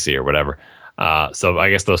Mac or PC or whatever. So I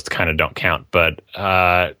guess those kind of don't count, but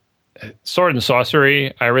Sword and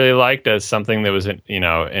Sorcery I really liked as something that was an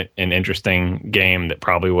interesting game that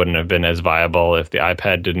probably wouldn't have been as viable if the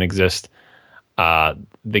iPad didn't exist.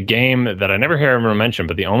 The game that I never hear anyone mention,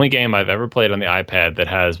 but the only game I've ever played on the iPad that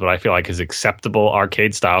has what I feel like is acceptable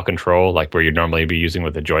arcade style control, like where you'd normally be using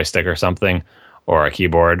with a joystick or something, or a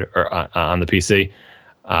keyboard or on the PC,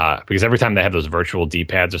 because every time they have those virtual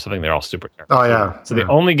D-pads or something, they're all super terrible. Oh, yeah. So the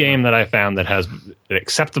only game that I found that has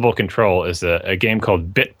acceptable control is a game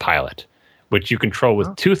called Bit Pilot, which you control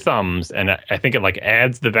with two thumbs, and I think it like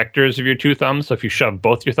adds the vectors of your two thumbs. So if you shove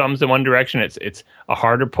both your thumbs in one direction, it's a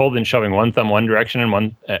harder pull than shoving one thumb one direction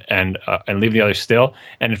and leave the other still.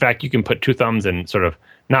 And in fact, you can put two thumbs in sort of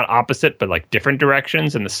not opposite, but like different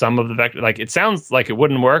directions, and the sum of the vector. Like, it sounds like it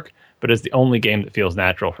wouldn't work, but it's the only game that feels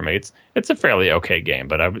natural for me. It's a fairly okay game,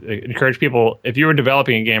 but I would encourage people, if you were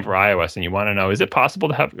developing a game for iOS and you want to know, is it possible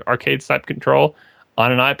to have arcade type control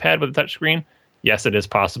on an iPad with a touchscreen? Yes, it is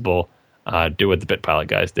possible. Do what the BitPilot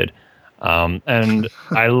guys did. And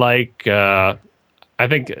I like, I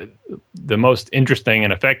think the most interesting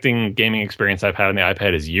and affecting gaming experience I've had on the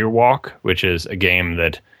iPad is Year Walk, which is a game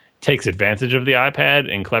that takes advantage of the iPad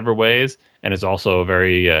in clever ways, and is also a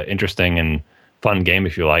very interesting and fun game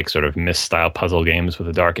if you like sort of Myst-style puzzle games with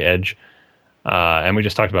a dark edge. And we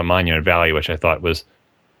just talked about Monument Valley, which I thought was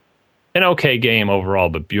an okay game overall,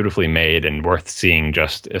 but beautifully made and worth seeing,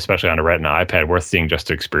 just especially on a Retina iPad, worth seeing just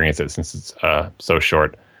to experience it since it's so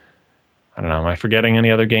short. I don't know. Am I forgetting any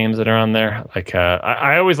other games that are on there? Like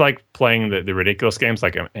I always like playing the ridiculous games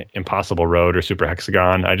like Impossible Road or Super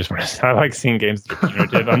Hexagon. I like seeing games that are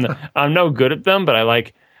punitive. I'm no good at them, but I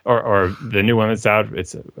like or the new one that's out.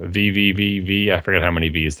 It's VVVV. I forget how many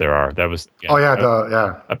V's there are. That was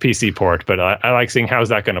a PC port, but I like seeing how's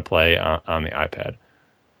that going to play on the iPad.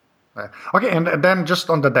 Okay, and then just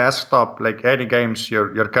on the desktop, like any games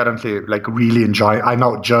you're currently like really enjoying. I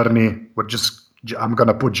know Journey. I'm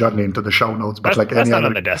gonna put Journey into the show notes, but that's not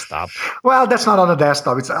on the desktop. Well, that's not on the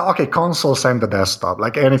desktop. It's okay. Consoles and the desktop,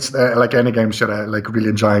 and it's like any games you're like really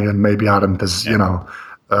enjoying and maybe aren't as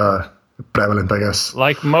prevalent, I guess.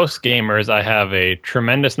 Like most gamers, I have a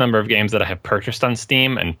tremendous number of games that I have purchased on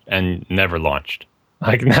Steam and never launched.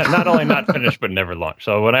 Like not only not finished, but never launched.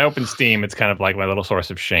 So when I open Steam, it's kind of like my little source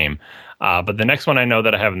of shame. But the next one I know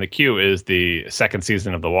that I have in the queue is the second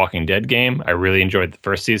season of the Walking Dead game. I really enjoyed the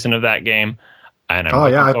first season of that game. And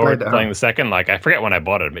I'm looking forward to playing the second. Like, I forget when I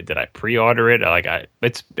bought it. Did I pre-order it?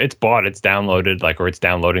 It's bought, it's downloaded, or it's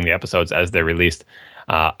downloading the episodes as they're released.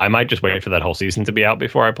 I might just wait for that whole season to be out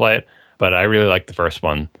before I play it. But I really like the first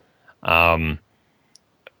one. I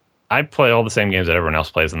play all the same games that everyone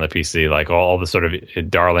else plays on the PC. Like all the sort of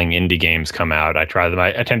darling indie games come out. I try them.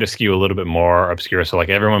 I tend to skew a little bit more obscure. So like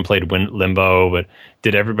everyone played Limbo, but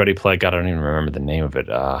did everybody play? God, I don't even remember the name of it.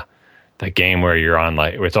 That game where you're on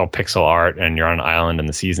where it's all pixel art and you're on an island and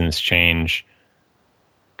the seasons change.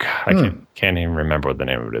 God, I can't even remember what the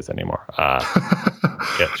name of it is anymore.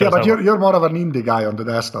 But you're more of an indie guy on the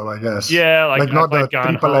desktop, I guess. Yeah, like not the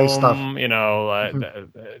Gone AAA Home,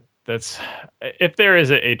 stuff. That's if there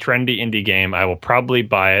is a trendy indie game, I will probably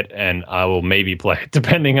buy it and I will maybe play it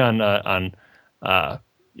depending on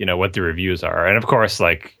what the reviews are. And of course,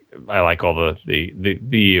 like I like all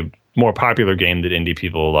the more popular game that indie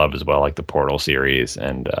people love as well, like the Portal series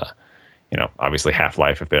and obviously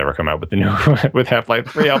Half-Life. If they ever come out with the new with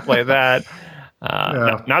Half-Life 3, I'll play that.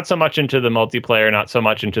 Not so much into the multiplayer, not so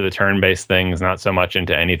much into the turn-based things, not so much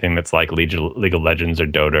into anything that's like League of Legends or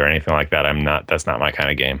Dota or anything like that. That's not my kind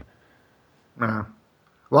of game.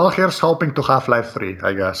 Well, here's hoping to Half-Life 3,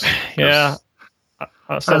 I guess. Yeah.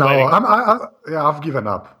 I know. I've given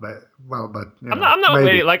up. But I'm not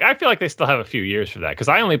waiting. Like, I feel like they still have a few years for that because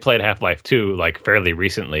I only played Half-Life 2 like fairly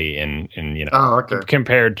recently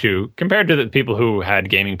compared to the people who had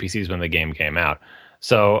gaming PCs when the game came out.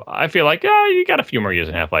 So I feel like, yeah, you got a few more years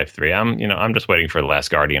in Half-Life 3. I'm just waiting for The Last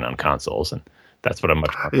Guardian on consoles, and that's what I'm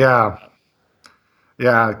much more. Yeah.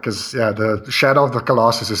 Yeah, because the Shadow of the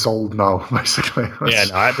Colossus is old now, basically. Yeah,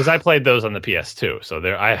 no, because I played those on the PS2, so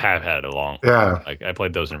I have had it long. Yeah, I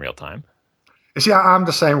played those in real time. See, I'm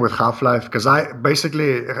the same with Half-Life because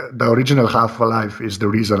the original Half-Life is the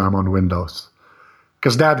reason I'm on Windows.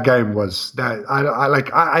 Because that game was that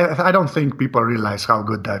I don't think people realize how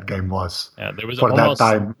good that game was. Yeah, there was that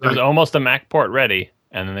time. There was almost a Mac port ready,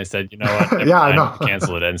 and then they said, you know what? I know.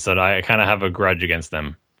 Cancel it, and so I kind of have a grudge against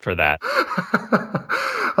them for that.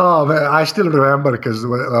 Oh man, I still remember because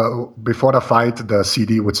before a fight, the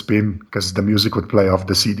CD would spin because the music would play off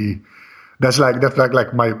the CD. That's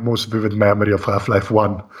like my most vivid memory of Half-Life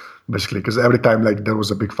 1, basically. Because every time there was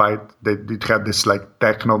a big fight, it had this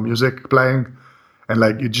techno music playing,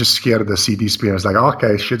 and you just hear the CD spin. It's like,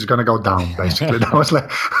 okay, shit's gonna go down. Basically, that was like.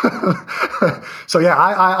 So yeah,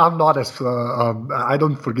 I'm not as I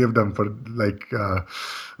don't forgive them for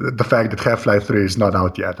the fact that Half-Life 3 is not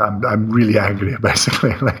out yet. I'm really angry,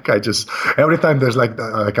 basically. Every time there's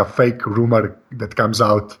a fake rumor that comes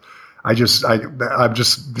out, I'm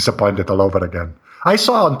just disappointed all over again. I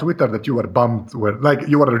saw on Twitter that you were bummed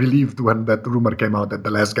you were relieved when that rumor came out that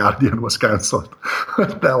The Last Guardian was canceled.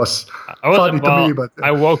 That was funny to me. But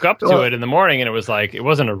I woke up to it in the morning and it was it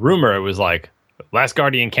wasn't a rumor. It was Last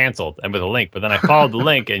Guardian canceled and with a link. But then I followed the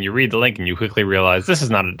link and you read the link and you quickly realize this is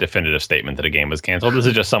not a definitive statement that a game was canceled. This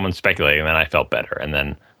is just someone speculating. And then I felt better. And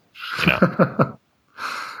then,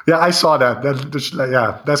 Yeah, I saw that.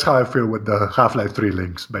 That's how I feel with the Half-Life 3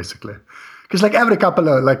 links, basically. Because every couple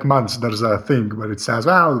of months, there's a thing where it says,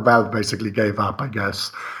 well, Valve basically gave up, I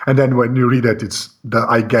guess. And then when you read it, it's the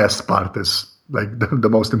I guess part is the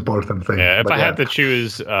most important thing. Yeah, if I had to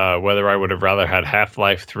choose whether I would have rather had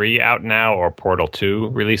Half-Life 3 out now or Portal 2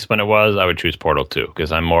 released when it was, I would choose Portal 2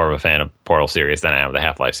 because I'm more of a fan of Portal series than I am of the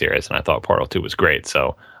Half-Life series. And I thought Portal 2 was great.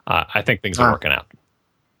 So I think things are working out.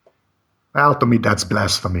 Well, to me, that's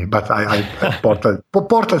blasphemy. But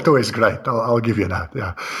Portal 2 is great. I'll give you that.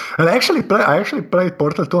 Yeah, and I actually played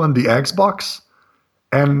Portal 2 on the Xbox,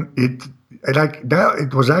 and it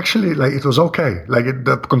was actually it was okay.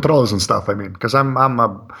 The controls and stuff. I mean, because I'm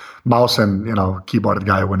a mouse and keyboard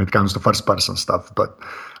guy when it comes to first person stuff. But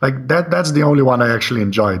that's the only one I actually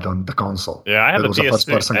enjoyed on the console. Yeah, I had the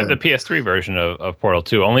PS3 version of Portal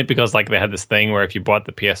 2 only because they had this thing where if you bought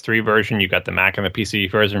the PS3 version, you got the Mac and the PC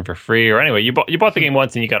version for free. Or anyway, you bought the game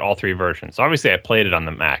once and you got all three versions. So obviously, I played it on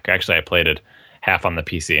the Mac. Actually, I played it half on the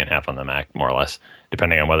PC and half on the Mac, more or less,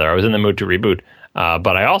 depending on whether I was in the mood to reboot.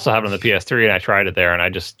 But I also have it on the PS3 and I tried it there, and I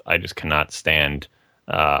just cannot stand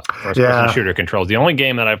first-person shooter controls. The only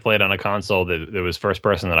game that I played on a console that was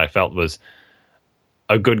first-person that I felt was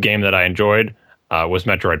a good game that I enjoyed was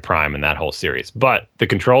Metroid Prime and that whole series. But the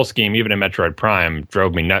control scheme, even in Metroid Prime,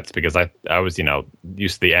 drove me nuts because I was,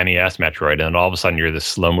 used to the NES Metroid, and then all of a sudden you're this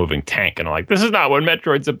slow-moving tank, and I'm like, this is not what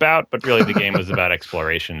Metroid's about. But really, the game was about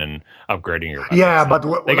exploration and upgrading your weapons. Yeah, but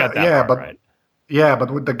they got that part right. Yeah,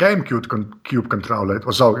 but with the GameCube controller, it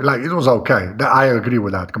was okay. I agree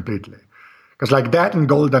with that completely. Because that and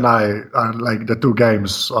GoldenEye are the two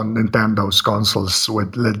games on Nintendo's consoles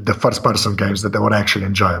with the first-person games that they were actually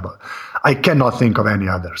enjoyable. I cannot think of any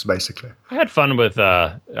others, basically. I had fun with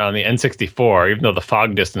on the N64, even though the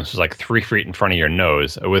fog distance was 3 feet in front of your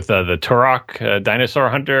nose, with the Turok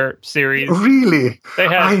Dinosaur Hunter series. Really?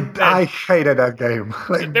 I hated that game.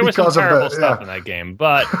 There was some terrible stuff in that game,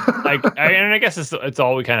 but I guess it's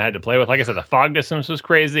all we kind of had to play with. Like I said, the fog distance was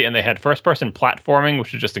crazy, and they had first-person platforming,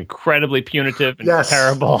 which was just incredibly punitive and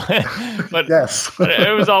terrible. But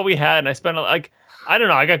it was all we had, and I spent I don't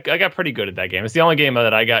know. I got pretty good at that game. It's the only game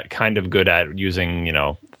that I got kind of good at using,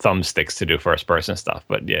 thumbsticks to do first person stuff.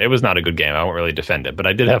 But yeah, it was not a good game. I won't really defend it, but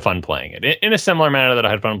I did have fun playing it in a similar manner that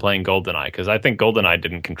I had fun playing GoldenEye, because I think GoldenEye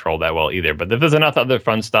didn't control that well either. But if there's enough other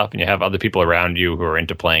fun stuff and you have other people around you who are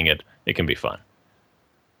into playing it, it can be fun.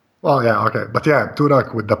 Well, yeah, okay. But yeah,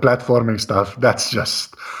 Turok with the platforming stuff, that's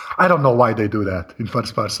just, I don't know why they do that in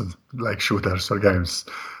first person shooters or games.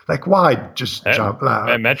 Why just jump?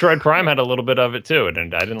 And Metroid Prime had a little bit of it too,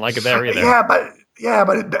 and I didn't like it there either. Yeah,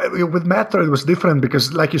 but with Metroid it was different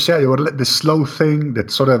because, like you said, you were the slow thing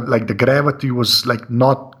that sort of the gravity was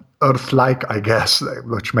not Earth-like, I guess,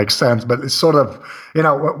 which makes sense. But it's sort of,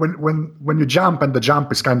 when you jump and the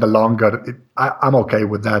jump is kind of longer, I'm okay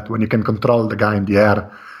with that when you can control the guy in the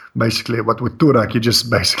air. Basically, but with Turok, you just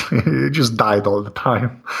died all the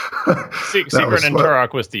time. Secret in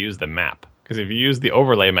Turok was to use the map. Because if you use the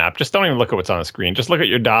overlay map, just don't even look at what's on the screen. Just look at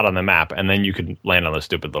your dot on the map, and then you can land on those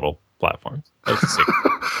stupid little platforms. That's the secret.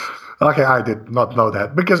 Okay, I did not know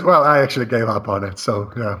that because, well, I actually gave up on it.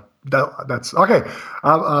 So, yeah, that's okay.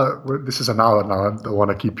 This is an hour now. I don't want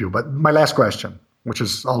to keep you. But my last question, which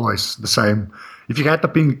is always the same. If you had to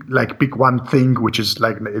pick one thing, which is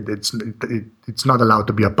like it's not allowed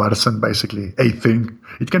to be a person, basically, a thing.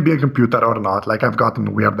 It can be a computer or not. Like I've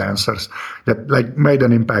gotten weird answers that like made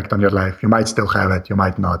an impact on your life. You might still have it, you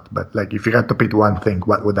might not. But like if you had to pick one thing,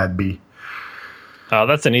 what would that be?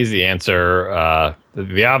 That's an easy answer.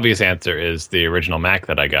 The obvious answer is the original Mac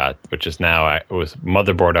that I got, which is now it was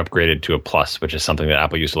motherboard upgraded to a Plus, which is something that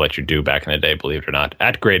Apple used to let you do back in the day, believe it or not,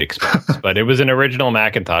 at great expense. But it was an original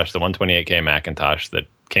Macintosh, the 128K Macintosh, that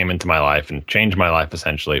came into my life and changed my life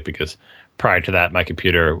essentially. Because prior to that, my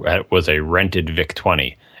computer was a rented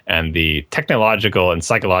VIC-20, and the technological and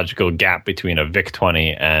psychological gap between a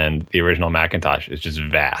VIC-20 and the original Macintosh is just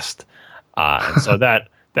vast. And so that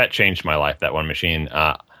changed my life, that one machine.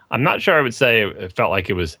 I'm not sure I would say it felt like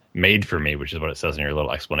it was made for me, which is what it says in your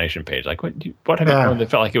little explanation page. Like, what have you done that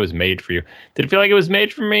felt like it was made for you? Did it feel like it was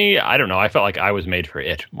made for me? I don't know. I felt like I was made for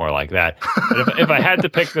it, more like that. But if I had to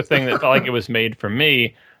pick the thing that felt like it was made for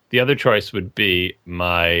me, the other choice would be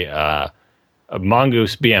my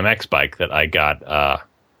Mongoose BMX bike that I got.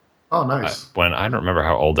 Oh, nice. When I don't remember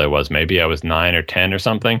how old I was. Maybe I was 9 or 10 or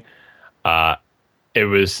something. It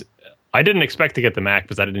was... I didn't expect to get the Mac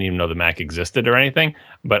because I didn't even know the Mac existed or anything,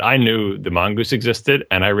 but I knew the Mongoose existed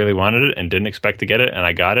and I really wanted it and didn't expect to get it, and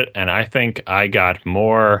I got it. And I think I got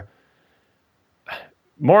more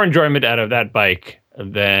enjoyment out of that bike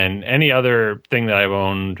than any other thing that I've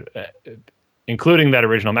owned, including that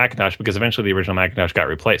original Macintosh, because eventually the original Macintosh got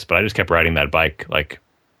replaced, but I just kept riding that bike like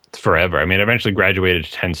forever. I mean, I eventually graduated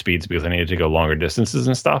to 10 speeds because I needed to go longer distances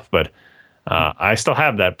and stuff, but I still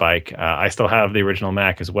have that bike. I still have the original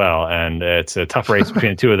Mac as well, and it's a tough race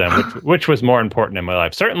between the two of them, which was more important in my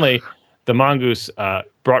life. Certainly, the Mongoose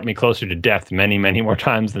brought me closer to death many, many more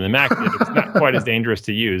times than the Mac did. It's not quite as dangerous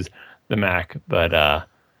to use, the Mac, but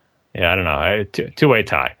yeah, I don't know. Two-way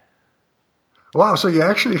tie. Wow, so you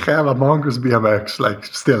actually have a Mongoose BMX, like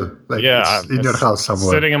still, like it's in your house somewhere.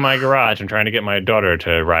 Sitting in my garage. I'm trying to get my daughter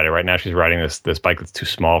to ride it. Right now she's riding this bike that's too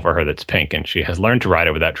small for her, that's pink, and she has learned to ride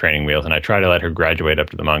it without training wheels, and I try to let her graduate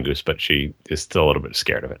up to the Mongoose, but she is still a little bit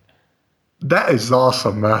scared of it. That is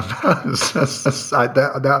awesome, man.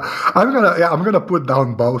 I'm gonna put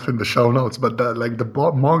down both in the show notes, but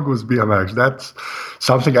the Mongoose BMX, that's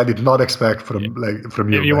something I did not expect from you.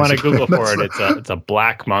 If you want to Google for it, it's a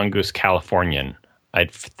black Mongoose Californian. I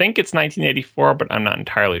think it's 1984, but I'm not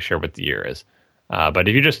entirely sure what the year is. But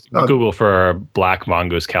if you just Google for black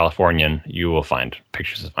Mongoose Californian, you will find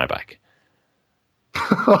pictures of my bike.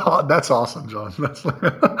 That's awesome, John. That's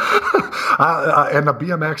and the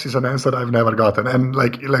BMX is an answer I've never gotten. And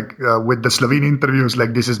with the Slovene interviews,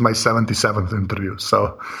 like this is my 77th interview.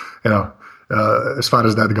 So, as far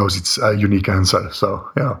as that goes, it's a unique answer. So,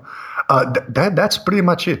 that's pretty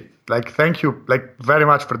much it. Like, thank you, very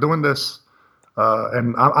much for doing this.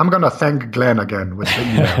 And I'm gonna thank Glenn again with the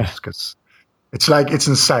emails because it's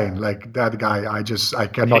insane. Like that guy, I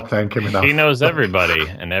cannot thank him enough. He knows everybody,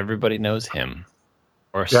 and everybody knows him.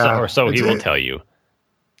 Or so he will tell you.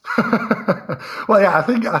 Well, yeah, I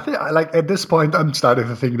think like at this point, I'm starting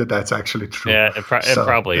to think that that's actually true. Yeah, it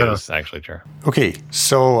probably is actually true. Okay,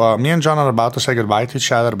 so me and John are about to say goodbye to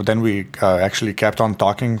each other, but then we actually kept on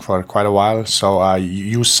talking for quite a while. So I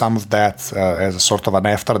used some of that as a sort of an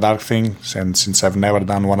after dark thing, and since I've never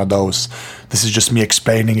done one of those, this is just me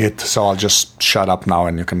explaining it. So I'll just shut up now,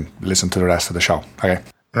 and you can listen to the rest of the show. Okay.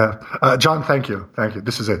 Yeah, John, thank you.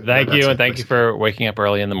 This is it. Thank you for waking up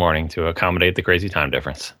early in the morning to accommodate the crazy time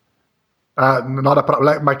difference. Not a problem.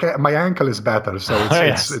 Like my ankle is better, so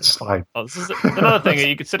it's fine. Oh, this is another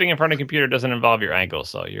thing. Sitting in front of a computer doesn't involve your ankle,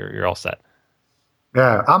 so you're all set.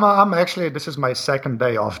 Yeah, I'm actually. This is my second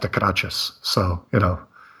day off the crutches, so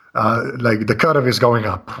like the curve is going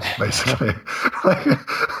up, basically.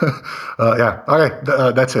 Yeah. Okay,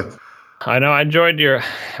 that's it. I know. I enjoyed your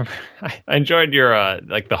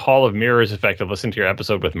like the Hall of Mirrors effect of listening to your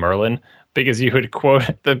episode with Merlin, because you would quote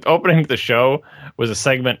the opening of the show was a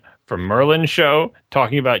segment from Merlin's show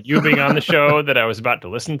talking about you being on the show that I was about to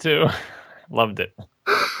listen to. Loved it.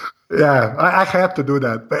 Yeah, I had to do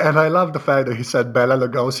that, and I love the fact that he said Bela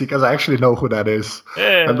Lugosi because I actually know who that is,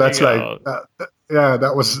 and that's that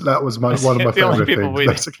was one of my favorite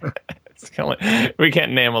things. We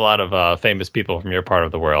can't name a lot of famous people from your part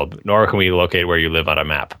of the world, nor can we locate where you live on a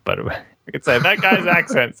map. But we could say that guy's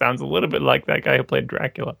accent sounds a little bit like that guy who played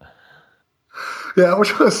Dracula. Yeah,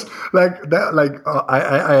 which was like that.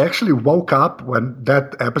 I actually woke up when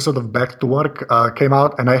that episode of Back to Work came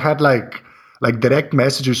out, and I had like direct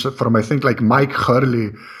messages from I think like Mike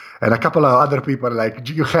Hurley And a couple of other people are like,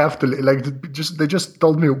 you have to like they just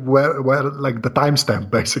told me where like the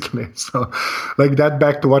timestamp basically. So like that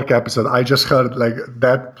back to work episode, I just heard like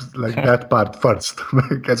that part first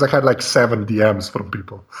because I had like 7 DMs from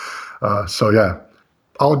people. So yeah.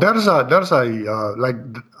 Oh, there's a like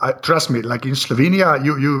trust me, like in Slovenia,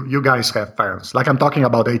 you guys have fans. Like I'm talking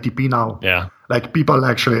about ATP now. Yeah. Like people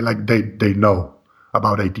actually like they know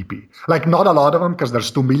about ATP. Like not a lot of them because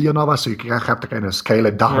there's 2 million of us, so you have to kind of scale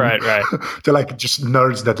it down. Right. To like just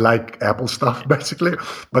nerds that like Apple stuff, basically.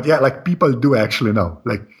 But yeah, like people do actually know.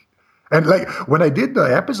 Like, and like when I did the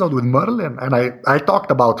episode with Merlin, and I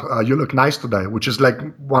talked about You Look Nice Today, which is like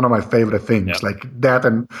one of my favorite things. Yep. Like that,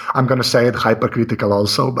 and I'm gonna say it hypercritical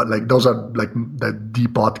also, but like those are like the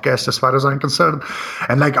podcasts as far as I'm concerned.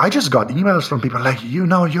 And like I just got emails from people like, You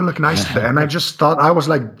Look Nice Today, and I just thought I was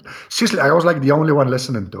like seriously, I was like the only one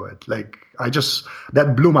listening to it. Like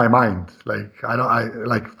that blew my mind. Like I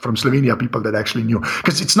like from Slovenia people that actually knew,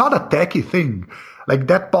 because it's not a techie thing. Like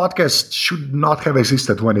that podcast should not have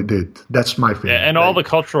existed when it did. That's my feeling. Yeah, and all the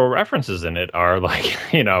cultural references in it are like,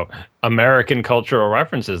 American cultural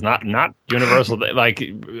references, not universal. Like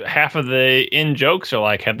half of the in jokes are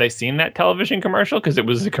like, have they seen that television commercial? Because it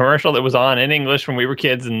was a commercial that was on in English when we were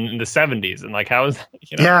kids in the 70s. And like, how is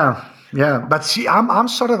that, Yeah, but see, I'm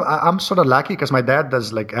sort of lucky because my dad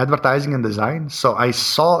does like advertising and design. So I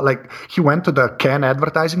saw like he went to the Cannes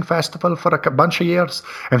Advertising Festival for a bunch of years,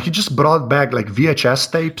 and he just brought back like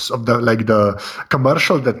VHS tapes of the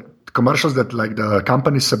commercials that like the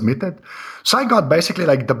company submitted. So I got basically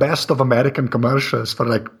like the best of American commercials for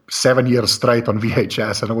like 7 years straight on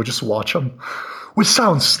VHS, and I would just watch them. Which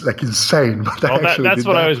sounds like insane, but that's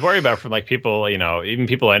what I was worried about from like people, even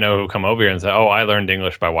people I know who come over here and say, "Oh, I learned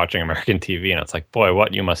English by watching American TV," and it's like, boy,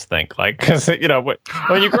 what you must think, like, because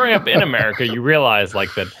when you're growing up in America, you realize like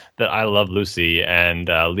that I Love Lucy and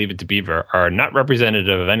Leave It to Beaver are not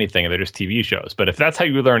representative of anything; they're just TV shows. But if that's how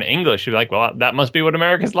you learn English, you're like, well, that must be what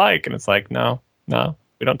America's like, and it's like, no,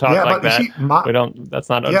 we don't talk like that. See, we don't. That's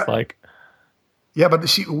not what it's like. Yeah, but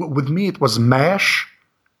see, with me, it was MASH.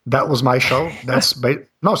 That was my show. That's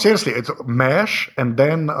no, seriously, it's MASH, and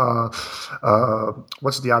then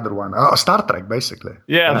what's the other one? Star Trek, basically.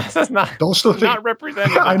 Yeah, that's not those two things. Not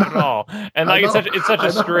representative at all. And like it's such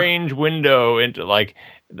a strange window into like,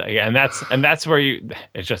 and that's where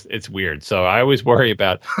it's weird. So I always worry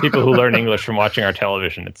about people who learn English from watching our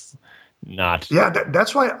television. It's not. Yeah,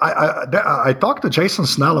 that's why I talked to Jason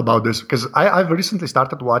Snell about this, because I've recently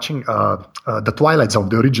started watching the Twilight Zone,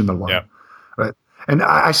 the original one. Yeah. Right. And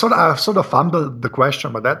I sort of fumbled the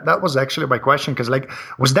question, but that was actually my question, because like,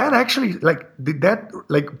 was that actually like, did that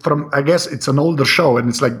like from, I guess it's an older show and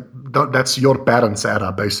it's like that's your parents'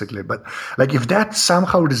 era basically, but like if that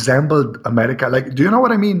somehow resembled America, like, do you know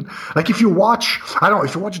what I mean? Like if you watch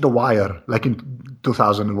The Wire, like in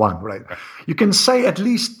 2001, right? You can say at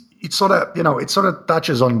least it sort of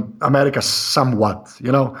touches on America somewhat,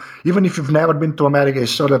 even if you've never been to America,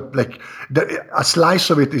 it's sort of like a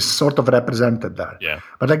slice of it is sort of represented there. Yeah.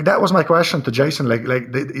 But like, that was my question to Jason. Like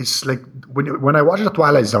it's like when I watch the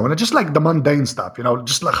Twilight Zone, it's just like the mundane stuff,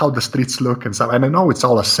 just like how the streets look and stuff. And I know it's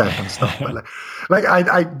all a set and stuff, but like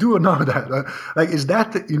I do know that. Like, is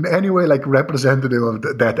that in any way like representative of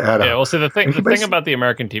that era? Yeah. Well, so the thing about the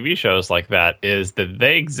American TV shows like that is that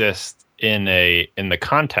they exist in the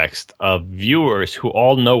context of viewers who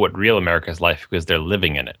all know what real America is like because they're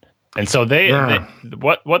living in it. And so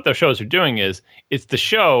what the shows are doing is it's the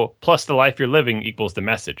show plus the life you're living equals the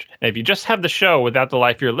message. And if you just have the show without the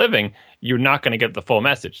life you're living, you're not going to get the full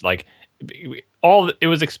message. Like it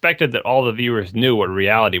was expected that all the viewers knew what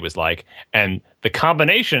reality was like, and the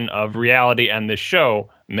combination of reality and the show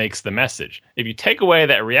makes the message. If you take away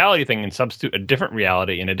that reality thing and substitute a different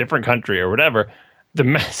reality in a different country or whatever, the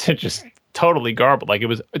message is totally garbled. Like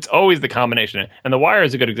it's always the combination. And The Wire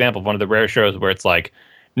is a good example of one of the rare shows where it's like,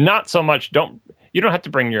 not so much, you don't have to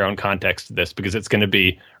bring your own context to this, because it's going to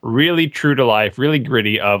be really true to life, really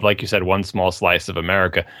gritty of, like you said, one small slice of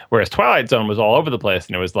America. Whereas Twilight Zone was all over the place,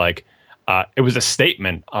 and it was like, it was a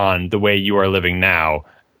statement on the way you are living now,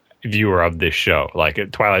 viewer of this show. Like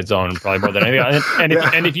Twilight Zone, probably more than anything else.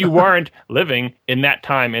 And if you weren't living in that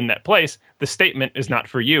time, in that place, the statement is not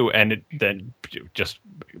for you, and it then just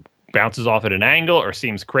bounces off at an angle or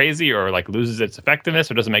seems crazy or like loses its effectiveness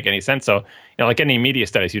or doesn't make any sense. So, like any media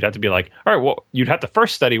studies, you'd have to be like, all right, well, you'd have to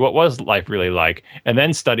first study what was life really like, and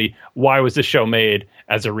then study why was this show made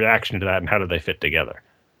as a reaction to that and how do they fit together.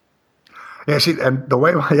 Yeah, see, and the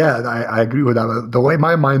way, I agree with that. The way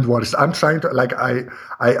my mind works, I'm trying to, like,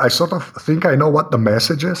 I sort of think I know what the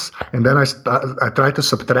message is, and then I try to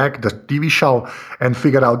subtract the TV show and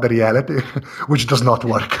figure out the reality, which does not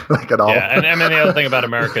work, like, at all. Yeah, and I mean, the other thing about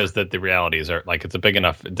America is that the realities are, like, it's a big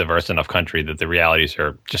enough, diverse enough country that the realities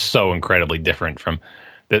are just so incredibly different from,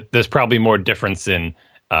 that there's probably more difference in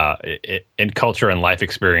culture and life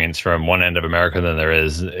experience from one end of America than there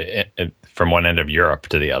is from one end of Europe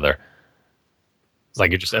to the other. It's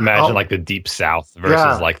like you just imagine like the deep South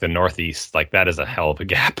versus like the Northeast. Like that is a hell of a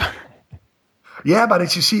gap. Yeah, but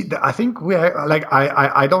it's, you see, I think we are, like,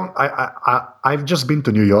 I've just been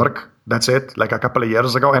to New York. That's it, like a couple of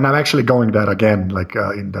years ago, and I'm actually going there again, like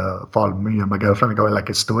in the fall. Me and my girlfriend are going, like,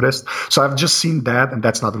 as tourists. So I've just seen that, and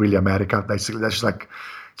that's not really America. Basically, that's just like,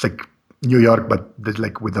 it's like New York, but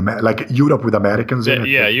like with like Europe with Americans in it.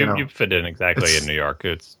 Yeah, you fit in exactly in New York.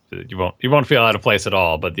 You won't feel out of place at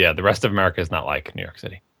all. But yeah, the rest of America is not like New York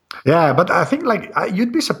City. Yeah, but I think, like,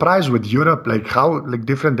 you'd be surprised with Europe, like how, like,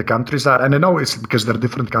 different the countries are. And I know it's because they're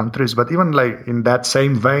different countries, but even, like, in that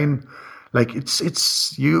same vein, like,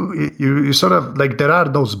 it's you sort of, like, there are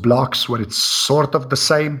those blocks where it's sort of the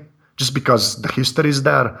same just because the history is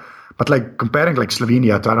there. But, like, comparing, like,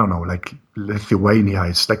 Slovenia to, I don't know, like, Lithuania,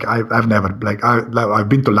 it's like I've never, like, I've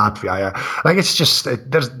been to Latvia. Like, it's just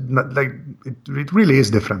there's not, like, it really is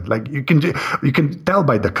different. Like, you can tell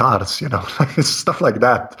by the cars, like, it's stuff like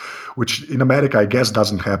that, which in America I guess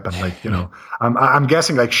doesn't happen. Like, I'm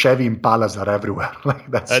guessing, like, Chevy Impalas are everywhere. Like,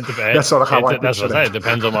 that's sort of how I that's what I picture say. It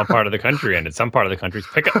depends on what part of the country, and in some part of the country,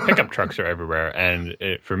 pickup trucks are everywhere. And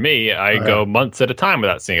for me, I go months at a time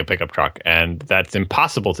without seeing a pickup truck, and that's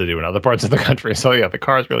impossible to do in other parts of the country. So yeah, the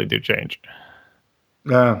cars really do change.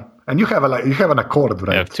 Yeah, and you have an Accord, right?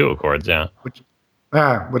 I have two Accords, yeah.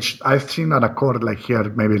 Which I've seen an Accord, like, here,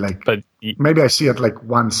 maybe I see it, like,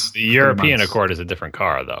 once. The European Accord is a different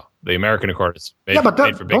car, though. The American Accord is made for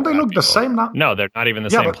big don't they look people. the same now? No, they're not even the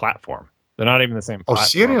same platform. They're not even the same platform. Oh,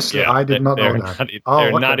 seriously? Yeah, I did not know that.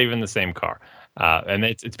 They're not even the same car. And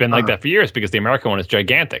it's been like that for years because the American one is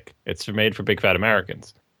gigantic. It's made for big fat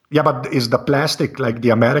Americans. Yeah, but is the plastic like the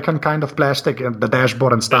American kind of plastic and the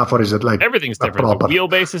dashboard and stuff, or is it like everything's different? Proper? The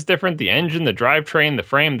wheelbase is different, the engine, the drivetrain, the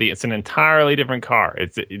frame. It's an entirely different car.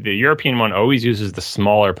 It's the European one always uses the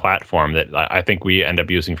smaller platform that I think we end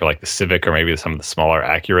up using for like the Civic or maybe some of the smaller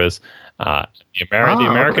Acuras. The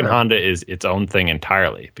American Honda is its own thing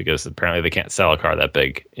entirely because apparently they can't sell a car that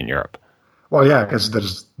big in Europe. Well, yeah, because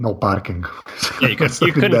there's no parking. Yeah, you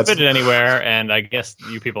couldn't fit it anywhere, and I guess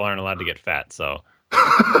you people aren't allowed to get fat, so.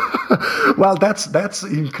 Well, that's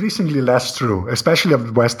increasingly less true, especially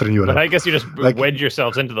of Western Europe. But I guess you just wedge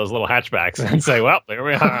yourselves into those little hatchbacks and say, "Well, there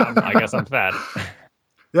we are. I guess I'm fat."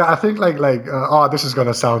 Yeah, I think this is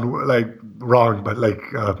gonna sound like wrong, but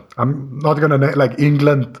I'm not gonna like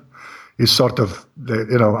England is sort of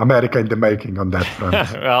America in the making on that front.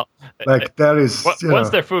 Well, there is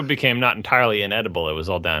once their food became not entirely inedible, it was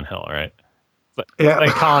all downhill, right? Yeah, they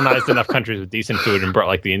colonized enough countries with decent food and brought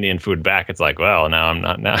like the Indian food back. It's like, well, now I'm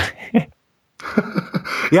not now.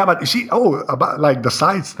 Yeah, but you see, about like the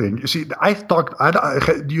sides thing. You see,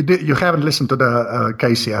 you haven't listened to the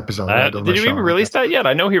Casey episode. Did you even release that yet?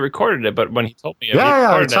 I know he recorded it, but when he told me, it's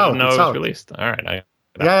out. I didn't know it was released. All right,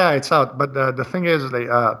 it's out. But the thing is,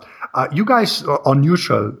 you guys on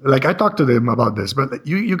Neutral, like I talked to them about this, but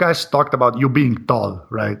you guys talked about you being tall,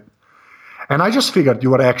 right? And I just figured you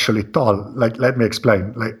were actually tall. Like, let me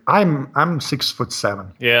explain. Like, I'm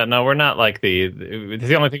 6'7". Yeah, no, we're not like the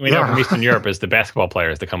only thing we know from Eastern Europe is the basketball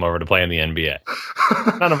players that come over to play in the NBA.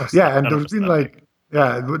 None of us. Yeah, and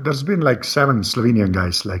there's been like 7 Slovenian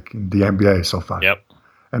guys like in the NBA so far. Yep.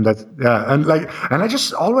 And and I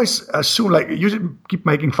just always assume like you keep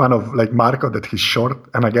making fun of like Marco that he's short,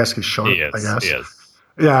 and I guess he's short. He is.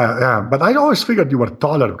 Yeah. But I always figured you were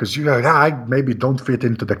taller because I maybe don't fit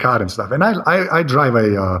into the car and stuff. And I drive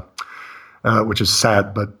a, which is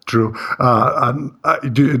sad but true.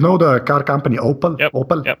 Do you know the car company Opel? Yep.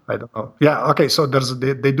 Opel? Yep. I don't know. Yeah. Okay. So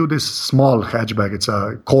they do this small hatchback. It's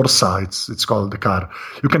a Corsa. It's called the car.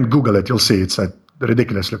 You can Google it. You'll see. It's a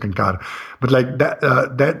ridiculous looking car, but like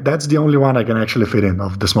that's the only one I can actually fit in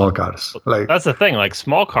of the small cars. Like that's the thing, like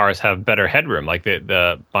small cars have better headroom. Like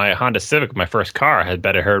my Honda Civic, my first car, had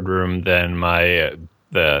better headroom than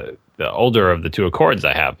the older of the two Accords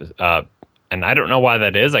I have. And I don't know why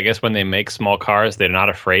that is. I guess when they make small cars, they're not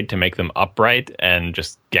afraid to make them upright and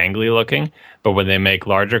just gangly looking. But when they make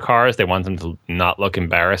larger cars, they want them to not look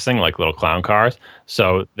embarrassing like little clown cars.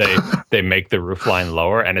 So they make the roofline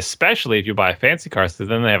lower. And especially if you buy a fancy car, so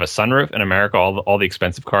then they have a sunroof. In America, all the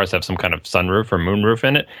expensive cars have some kind of sunroof or moonroof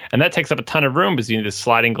in it. And that takes up a ton of room because you need a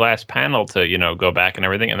sliding glass panel to, go back and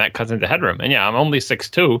everything. And that cuts into headroom. And yeah, I'm only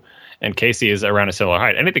 6'2", and Casey is around a similar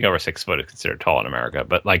height. Anything over 6 foot is considered tall in America.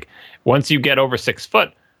 But like once you get over 6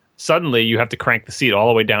 foot, suddenly you have to crank the seat all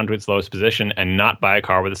the way down to its lowest position and not buy a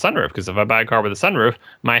car with a sunroof. Because if I buy a car with a sunroof,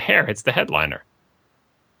 my hair hits the headliner.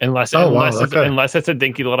 Unless it's a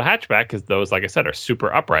dinky little hatchback, because those, like I said, are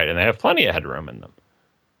super upright and they have plenty of headroom in them.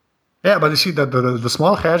 Yeah, but you see the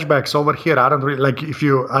small hatchbacks over here, I don't really like.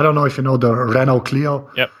 I don't know if you know the Renault Clio.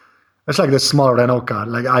 Yep. It's like this small Renault car.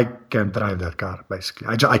 Like I can't drive that car. Basically,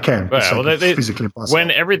 I can't. It's physically impossible. When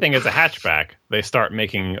everything is a hatchback, they start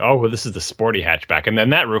making, this is the sporty hatchback, and then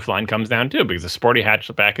that roofline comes down too, because the sporty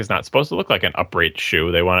hatchback is not supposed to look like an upright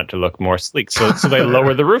shoe. They want it to look more sleek, so they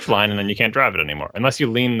lower the roofline, and then you can't drive it anymore unless you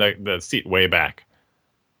lean the seat way back.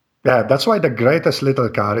 Yeah, that's why the greatest little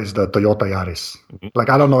car is the Toyota Yaris. Mm-hmm.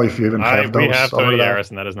 Like, I don't know if you even have those. We have Toyota Yaris,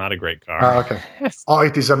 and that is not a great car. Okay.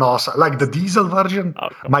 It is an awesome, like the diesel version. Oh,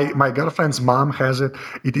 cool. My girlfriend's mom has it.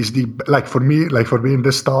 It is for me in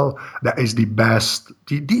this stall, that is the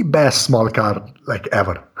best small car like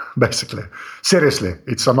ever. Basically, seriously,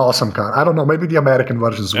 it's an awesome car. I don't know, maybe the American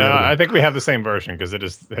version is weird. I think we have the same version because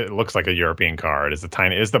it looks like a European car. It's the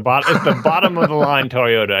bottom of the line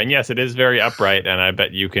Toyota, and yes, it is very upright, and I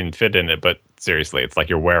bet you can fit in it. But seriously, it's like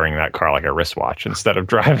you're wearing that car like a wristwatch instead of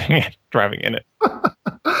driving in it.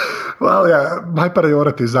 Well, yeah, my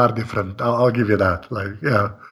priorities are different. I'll give you that. Like, yeah.